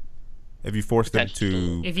up. If you force them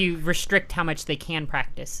to, if you restrict how much they can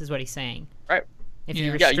practice, is what he's saying. Right. If you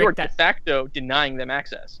Yeah, restrict you're that, de facto denying them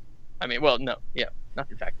access. I mean, well, no, yeah, not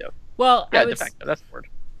de facto. well, Yeah, I de was, facto. That's the word.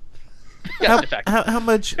 Yeah, de facto. how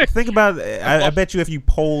much? Think about it. I bet you if you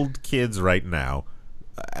polled kids right now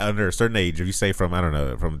under a certain age, if you say from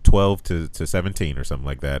 12 to 17 or something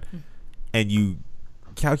like that, and you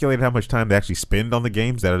calculated how much time they actually spend on the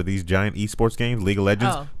games that are these giant esports games, League of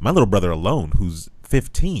Legends. Oh. My little brother alone, who's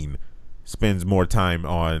 15, spends more time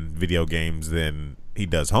on video games than he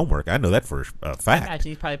does homework. I know that for a fact.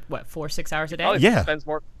 imagine he's probably 4-6 hours a day. Probably Yeah.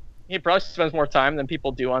 He probably spends more time than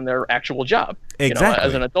people do on their actual job. Exactly.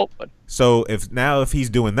 As an adult would. So if he's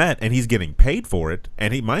doing that and he's getting paid for it,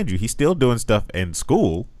 and mind you, he's still doing stuff in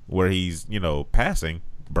school where he's passing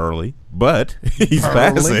burly, but he's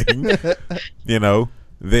passing.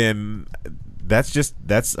 Then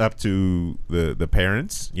that's up to the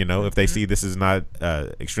parents. If they see this is not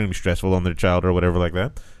extremely stressful on their child or whatever like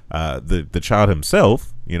that. The child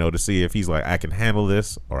himself, to see if he's like, I can handle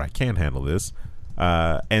this or I can't handle this.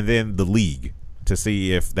 And then the league to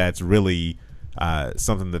see if that's really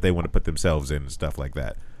something that they want to put themselves in and stuff like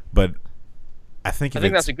that. But I think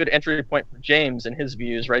that's a good entry point for James and his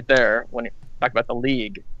views right there when you talk about the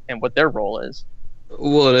league and what their role is.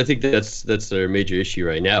 Well, and I think that's their major issue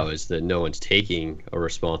right now is that no one's taking a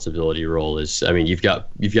responsibility role. You've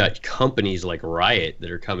got companies like Riot that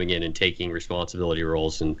are coming in and taking responsibility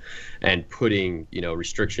roles and putting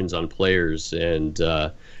restrictions on players, and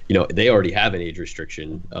they already have an age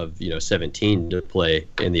restriction of 17 to play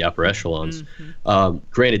in the upper echelons.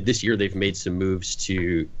 Granted, this year they've made some moves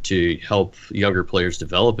to help younger players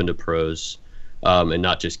develop into pros, and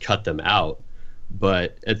not just cut them out.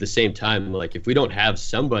 But at the same time, like if we don't have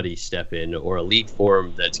somebody step in or a league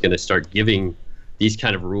form that's going to start giving these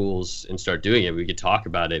kind of rules and start doing it, we could talk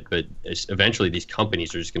about it. But eventually these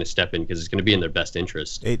companies are just going to step in because it's going to be in their best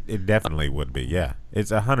interest. It definitely would be, yeah.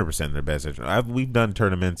 It's 100% in their best interest. We've done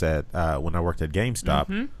tournaments at when I worked at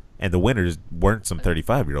GameStop, and the winners weren't some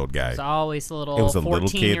 35-year-old guy. It's always It was a little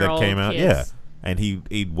kid that came out, yeah, and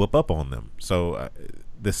he'd whoop up on them. So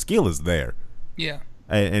the skill is there. Yeah.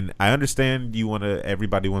 And I understand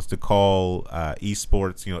everybody wants to call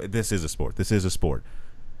esports, this is a sport. This is a sport.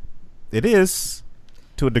 It is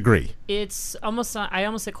to a degree. It's almost, I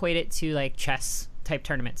almost equate it to like chess type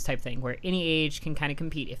tournaments type thing where any age can kind of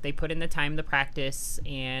compete. If they put in the time, the practice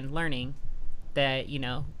and learning that,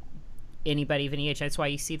 anybody of any age. That's why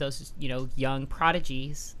you see those, young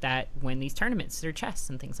prodigies that win these tournaments through chess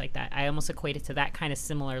and things like that. I almost equate it to that kind of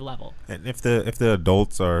similar level. And if the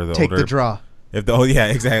adults are the Take older, the draw. If the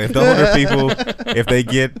exactly. If the older people, if they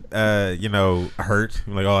get hurt,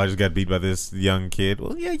 like, oh, I just got beat by this young kid.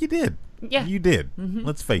 Well, yeah, you did. Yeah, you did.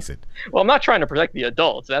 Let's face it. Well, I'm not trying to protect the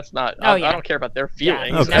adults. That's not. I don't care about their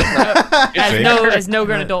feelings. Yeah. Okay. as no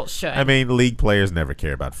grown adults should. I mean, league players never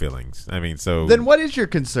care about feelings. I mean, so then what is your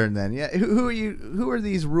concern then? Yeah, who are you? Who are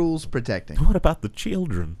these rules protecting? What about the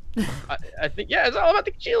children? I think it's all about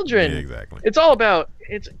the children. Yeah, exactly. It's all about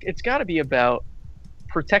it's got to be about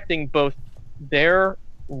protecting both their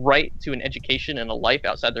right to an education and a life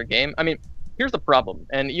outside their game. I mean, here's the problem,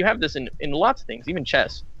 and you have this in lots of things, even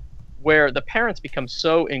chess, where the parents become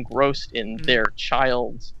so engrossed in their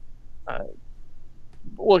child's,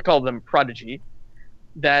 we'll call them prodigy,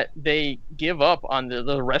 that they give up on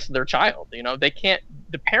the rest of their child. You know, the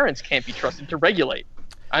parents can't be trusted to regulate.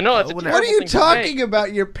 I know that's a terrible What are you thing to say. talking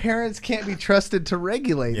about? Your parents can't be trusted to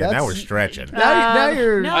regulate. Yeah, now we're stretching. Now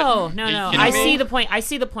you're No. I see me? the point. I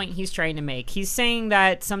see the point he's trying to make. He's saying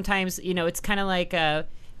that sometimes, you know, it's kind of like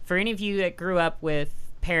for any of you that grew up with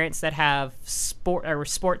parents that have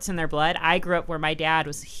sports in their blood. I grew up where my dad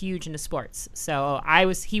was huge into sports, so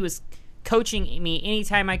he was coaching me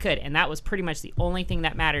anytime I could, and that was pretty much the only thing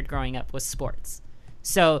that mattered growing up was sports.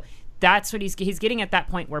 So that's what he's getting at, that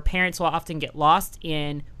point where parents will often get lost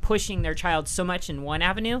in pushing their child so much in one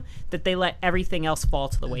avenue that they let everything else fall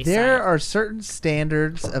to the wayside. There are certain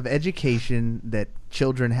standards of education that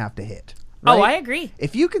children have to hit. Right? Oh, right? I agree.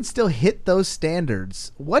 If you can still hit those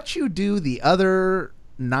standards, what you do the other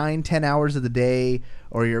 9-10 hours of the day,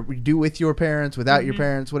 or you do with your parents, without your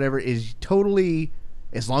parents, whatever, is totally,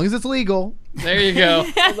 as long as it's legal. There you go.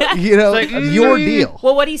 You know, your deal.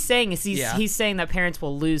 Well, what he's saying is he's saying that parents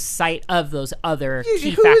will lose sight of those other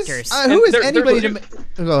key factors. Who is anybody to?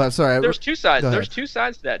 Oh, I'm sorry. There's two sides. There's two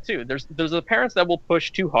sides to that too. There's the parents that will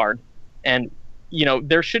push too hard, and you know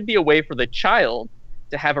there should be a way for the child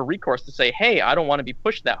to have a recourse to say, "Hey, I don't want to be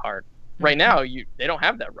pushed that hard." Right now, they don't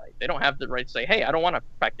have that right. They don't have the right to say, "Hey, I don't want to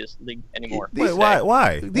practice league anymore." Wait,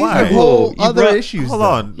 why? These are whole other issues. Hold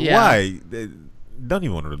on. Yeah. Why? Don't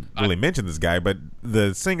even want to really mention this guy, but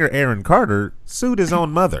the singer Aaron Carter sued his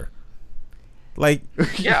own mother. Like,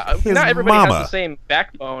 yeah, his not everybody mama. has the same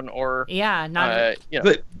backbone, or you know.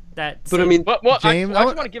 But I mean, James, I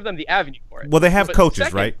just want to give them the avenue for it. Well, they have coaches,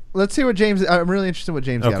 second, right? Let's see what James. I'm really interested in what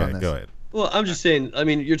James got on this. Go ahead. Well, I'm just saying, I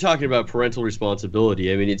mean, you're talking about parental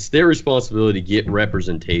responsibility. I mean, it's their responsibility to get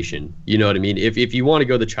representation. You know what I mean? If you want to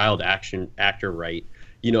go the child actor right,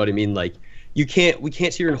 you know what I mean? Like, we can't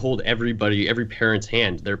sit here and hold every parent's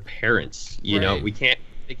hand. They're parents. You know, we can't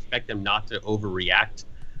expect them not to overreact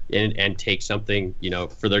and take something, you know,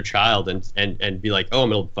 for their child and be like, oh,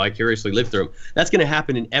 I'm going to vicariously live through them. That's going to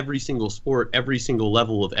happen in every single sport, every single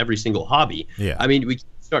level of every single hobby. Yeah. I mean, we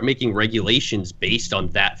start making regulations based on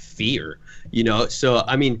that fear, you know. So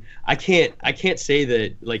I mean, I can't say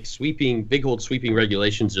that like big old sweeping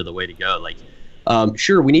regulations are the way to go. Like,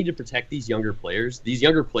 sure, we need to protect these younger players. These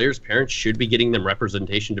younger players' parents should be getting them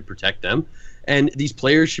representation to protect them, and these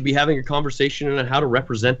players should be having a conversation on how to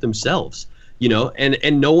represent themselves, you know.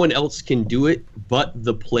 And no one else can do it but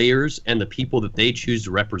the players and the people that they choose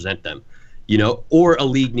to represent them, you know. Or a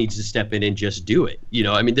league needs to step in and just do it, you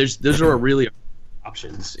know. I mean, those are really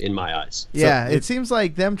options in my eyes. Yeah, so it seems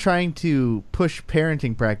like them trying to push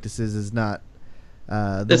parenting practices is not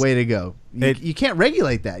the way to go. You can't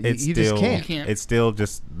regulate that. You just can't. It's still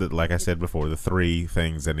just like I said before. The three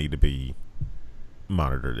things that need to be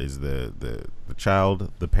monitored is the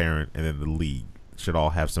child, the parent, and then the league should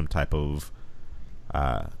all have some type of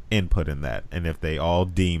input in that. And if they all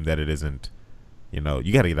deem that it isn't, you know,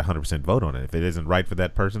 you got to get 100% vote on it. If it isn't right for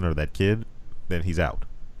that person or that kid, then he's out.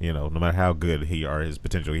 You know, no matter how good he or his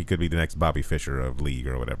potential, he could be the next Bobby Fischer of league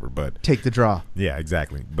or whatever. But take the draw. Yeah,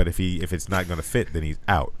 exactly. But if it's not going to fit, then he's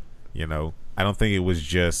out. You know, I don't think it was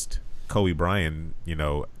just Kobe Bryant, you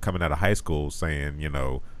know, coming out of high school saying, you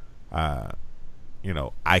know, I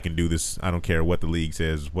can do this. I don't care what the league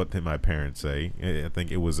says, what my parents say. I think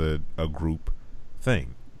it was a group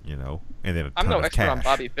thing, you know. And then I'm no expert on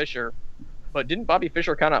Bobby Fischer, but didn't Bobby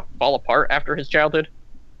Fischer kind of fall apart after his childhood?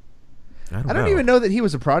 I don't even know that he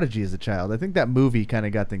was a prodigy as a child. I think that movie kind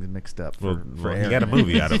of got things mixed up. For he got a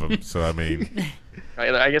movie out of him, so I mean,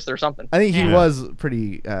 I guess there's something. I think he was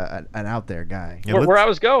pretty an out there guy. Yeah, where I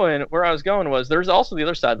was going was there's also the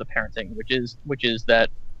other side of the parenting, which is that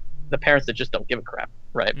the parents that just don't give a crap,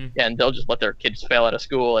 right? And they'll just let their kids fail out of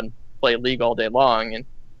school and play league all day long, and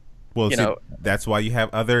that's why you have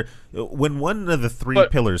other when one of the three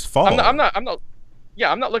pillars fall.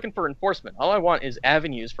 I'm not looking for enforcement. All I want is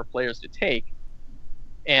avenues for players to take,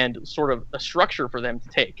 and sort of a structure for them to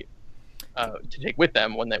take with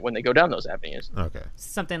them when they go down those avenues. Okay.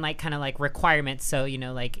 Something like kind of like requirements. So, you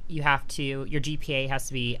know, like your GPA has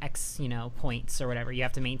to be X, you know, points or whatever. You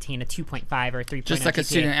have to maintain a 2.5 or 3.0 just like GPA. a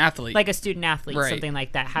student athlete. Like a student athlete, right. Something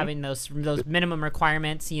like that. Having those minimum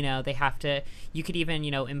requirements, you know, they have to. You could even,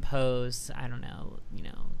 you know, impose, I don't know, you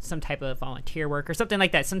know, some type of volunteer work or something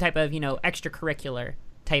like that. Some type of, you know, extracurricular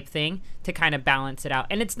type thing to kind of balance it out.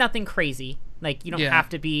 And it's nothing crazy. Like, you don't have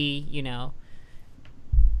to be, you know,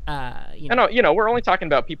 We're only talking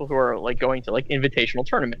about people who are like going to like invitational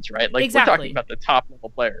tournaments, right? Like Exactly. we're talking about the top level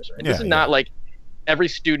players, right? Yeah, This is not like every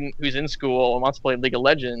student who's in school and wants to play League of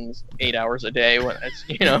Legends 8 hours a day. When it's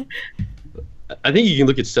I think you can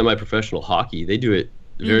look at semi-professional hockey. They do it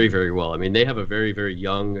very, very well. I mean, they have a very, very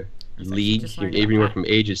young league, anywhere from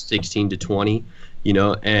ages 16 to 20.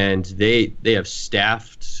 And they have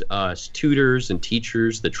staffed tutors and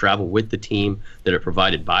teachers that travel with the team, that are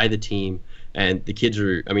provided by the team. And the kids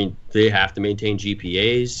they have to maintain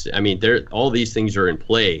GPAs. I mean, all these things are in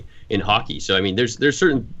play in hockey. So, I mean, there's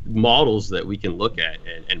certain models that we can look at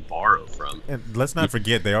and borrow from. And let's not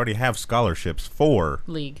forget, they already have scholarships for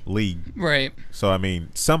League. Right. So, I mean,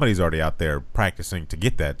 somebody's already out there practicing to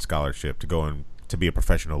get that scholarship to go and to be a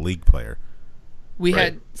professional league player. We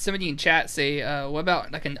had somebody in chat say, what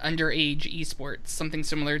about like an underage eSports, something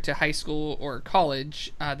similar to high school or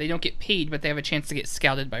college? They don't get paid, but they have a chance to get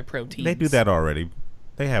scouted by pro teams. They do that already.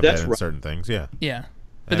 They have that in certain things, yeah. Yeah,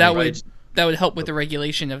 but that would help with the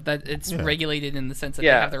regulation of that. It's regulated in the sense that they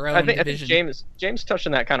have their own division. I think James touched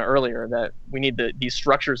on that kind of earlier, that we need these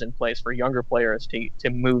structures in place for younger players to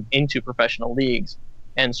move into professional leagues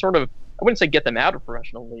and sort of, I wouldn't say get them out of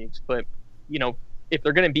professional leagues, but if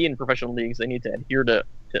they're going to be in professional leagues, they need to adhere to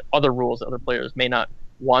other rules that other players may not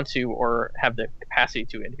want to or have the capacity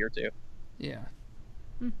to adhere to. Yeah.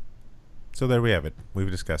 So there we have it. We've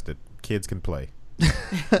discussed it. Kids can play.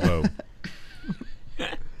 Whoa.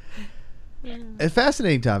 A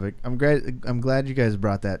fascinating topic. I'm glad you guys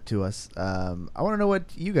brought that to us. I want to know what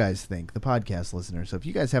you guys think, the podcast listeners. So if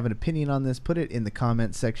you guys have an opinion on this, put it in the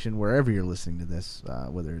comment section wherever you're listening to this,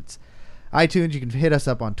 whether it's iTunes. You can hit us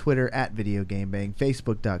up on Twitter at Video Game Bang,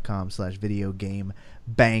 Facebook.com/Video Game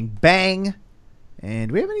Bang Bang. And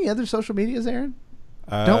do we have any other social medias, Aaron?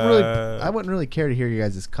 I wouldn't really care to hear you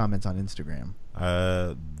guys' comments on Instagram.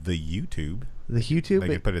 The YouTube. The YouTube.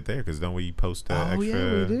 They can put it there because don't we post extra? Oh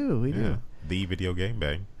yeah, we do. The Video Game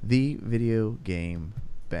Bang. The Video Game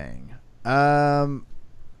Bang. I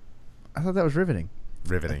thought that was riveting.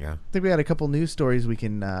 Riveting, huh? I think we had a couple news stories we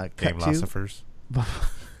can cut to. Game-lossiphers.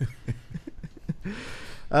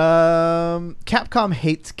 Capcom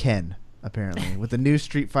hates Ken, apparently, with the new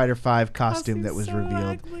Street Fighter V costume that was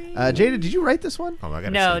revealed. Jada, did you write this one?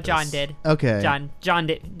 No, John did. Okay. John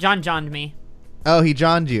johned me. Oh, he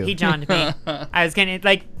johned you. He johned me. I was gonna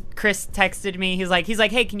Chris texted me. He's like,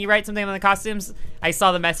 hey, can you write something on the costumes? I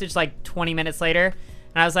saw the message like 20 minutes later,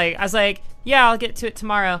 and I was like, yeah, I'll get to it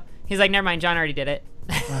tomorrow. He's like, never mind, John already did it.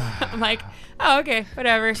 I'm like, oh, okay,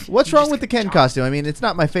 whatever. What's wrong with the Ken costume? I mean, it's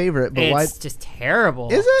not my favorite, but it's just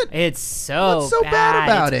terrible. Is it? It's so What's so bad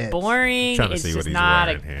about it's it? Boring. I'm trying to it's see just what he's not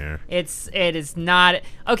wearing here. It is not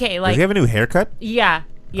okay. Like, does he have a new haircut? Yeah.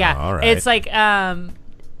 Oh, all right. It's like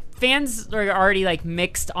fans are already like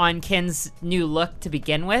mixed on Ken's new look to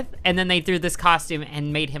begin with, and then they threw this costume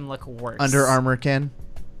and made him look worse. Under Armour Ken.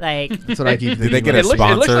 Like, that's what I keep thinking. Did they get a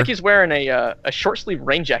sponsor? It looks like he's wearing a short sleeve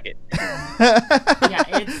rain jacket. Yeah,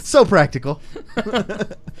 it's so practical.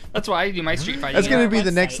 That's why I do my Street Fighter. That's going to be the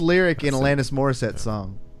next lyric in Alanis Morissette's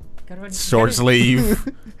song. Short sleeve.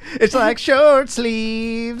 It's like short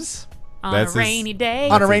sleeves on a rainy day.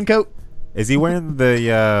 On a raincoat. Is he wearing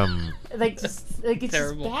the it's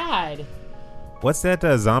Terrible. just bad. What's that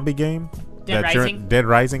zombie game? Dead Rising? Dead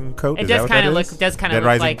Rising coat? It Is does kind of look Dead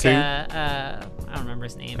Rising like 2? I don't remember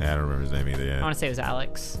his name. Yeah, I don't remember his name either. Yeah. I want to say it was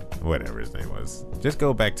Alex. Whatever his name was. Just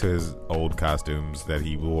go back to his old costumes that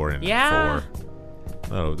he wore in 4.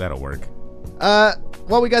 Oh, that'll work.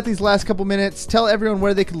 While we got these last couple minutes, tell everyone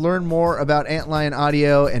where they can learn more about Antlion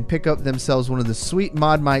Audio and pick up themselves one of the sweet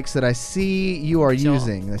mod mics that I see you are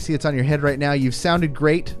using. I see it's on your head right now. You've sounded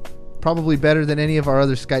great, probably better than any of our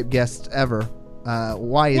other Skype guests ever.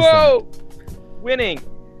 Why is that? Winning.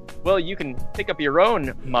 Well, you can pick up your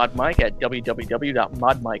own mod mic at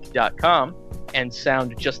www.modmic.com and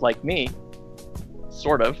sound just like me.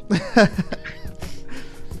 Sort of.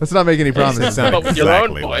 Let's not make any promises. But with your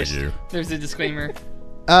own voice. There's a disclaimer.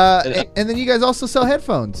 And then you guys also sell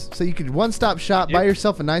headphones. So you could one-stop shop, buy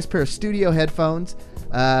yourself a nice pair of studio headphones,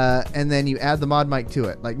 and then you add the mod mic to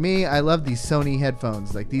it. Like me, I love these Sony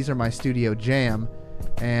headphones. Like, these are my studio jam.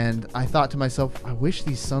 And I thought to myself, I wish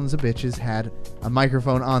these sons of bitches had a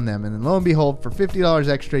microphone on them. And then lo and behold, for $50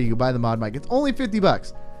 extra, you can buy the mod mic. It's only $50.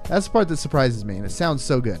 That's the part that surprises me, and it sounds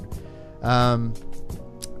so good. The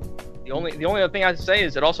only other thing I say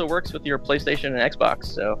is it also works with your PlayStation and Xbox.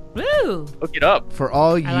 So woo, hook it up for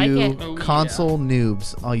all you console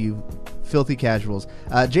noobs, all you filthy casuals.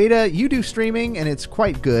 Jada, you do streaming, and it's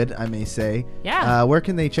quite good, I may say. Yeah. Where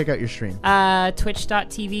can they check out your stream?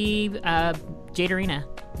 Twitch.tv, Jada Arena.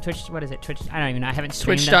 Twitch. What is it? Twitch. I don't even know. I haven't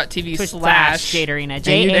streamed. Twitch.tv Twitch / Jadarena.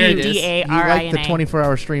 JADARINA. You like the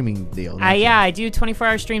 24-hour streaming deal? Yeah, I do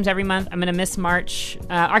 24-hour streams every month. I'm gonna miss March.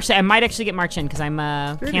 Actually, I might actually get March in because I'm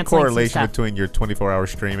canceling any correlation some stuff. between your 24-hour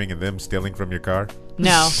streaming and them stealing from your car?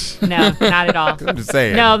 No, not at all. I'm just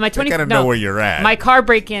saying. No, my 20. I gotta know where you're at. My car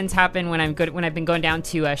break-ins happen when I'm good. When I've been going down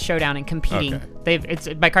to Showdown and competing.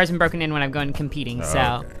 Okay. My car's been broken in when I'm going competing. So.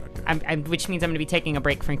 Okay. Which means I'm going to be taking a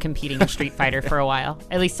break from competing in Street Fighter for a while,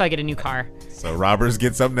 at least till I get a new car. So robbers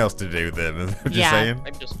get something else to do then. Is that what you're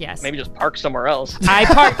saying? Maybe just park somewhere else. I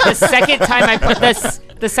parked the second time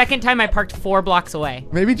the second time I parked 4 blocks away.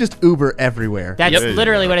 Maybe just Uber everywhere. That's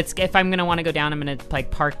literally what it's. If I'm going to want to go down, I'm going to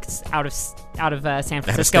like park out of San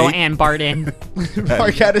Francisco and Barden.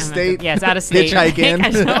 Park out of state. Yeah, it's out of state. Hitchhike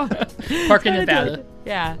in. Park in Nevada.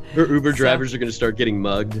 Yeah. Or Uber drivers are going to start getting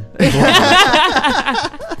mugged.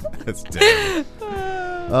 That's terrible.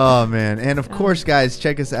 Oh, man. And, of course, guys,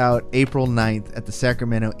 check us out April 9th at the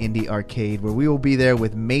Sacramento Indie Arcade, where we will be there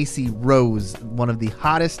with Macy Rose, one of the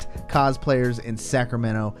hottest cosplayers in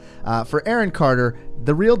Sacramento. For Aaron Carter,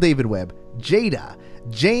 the real David Webb, Jada,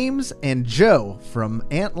 James, and Joe from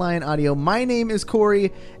Antlion Audio. My name is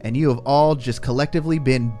Cory, and you have all just collectively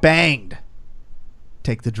been banged.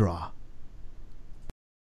 Take the draw.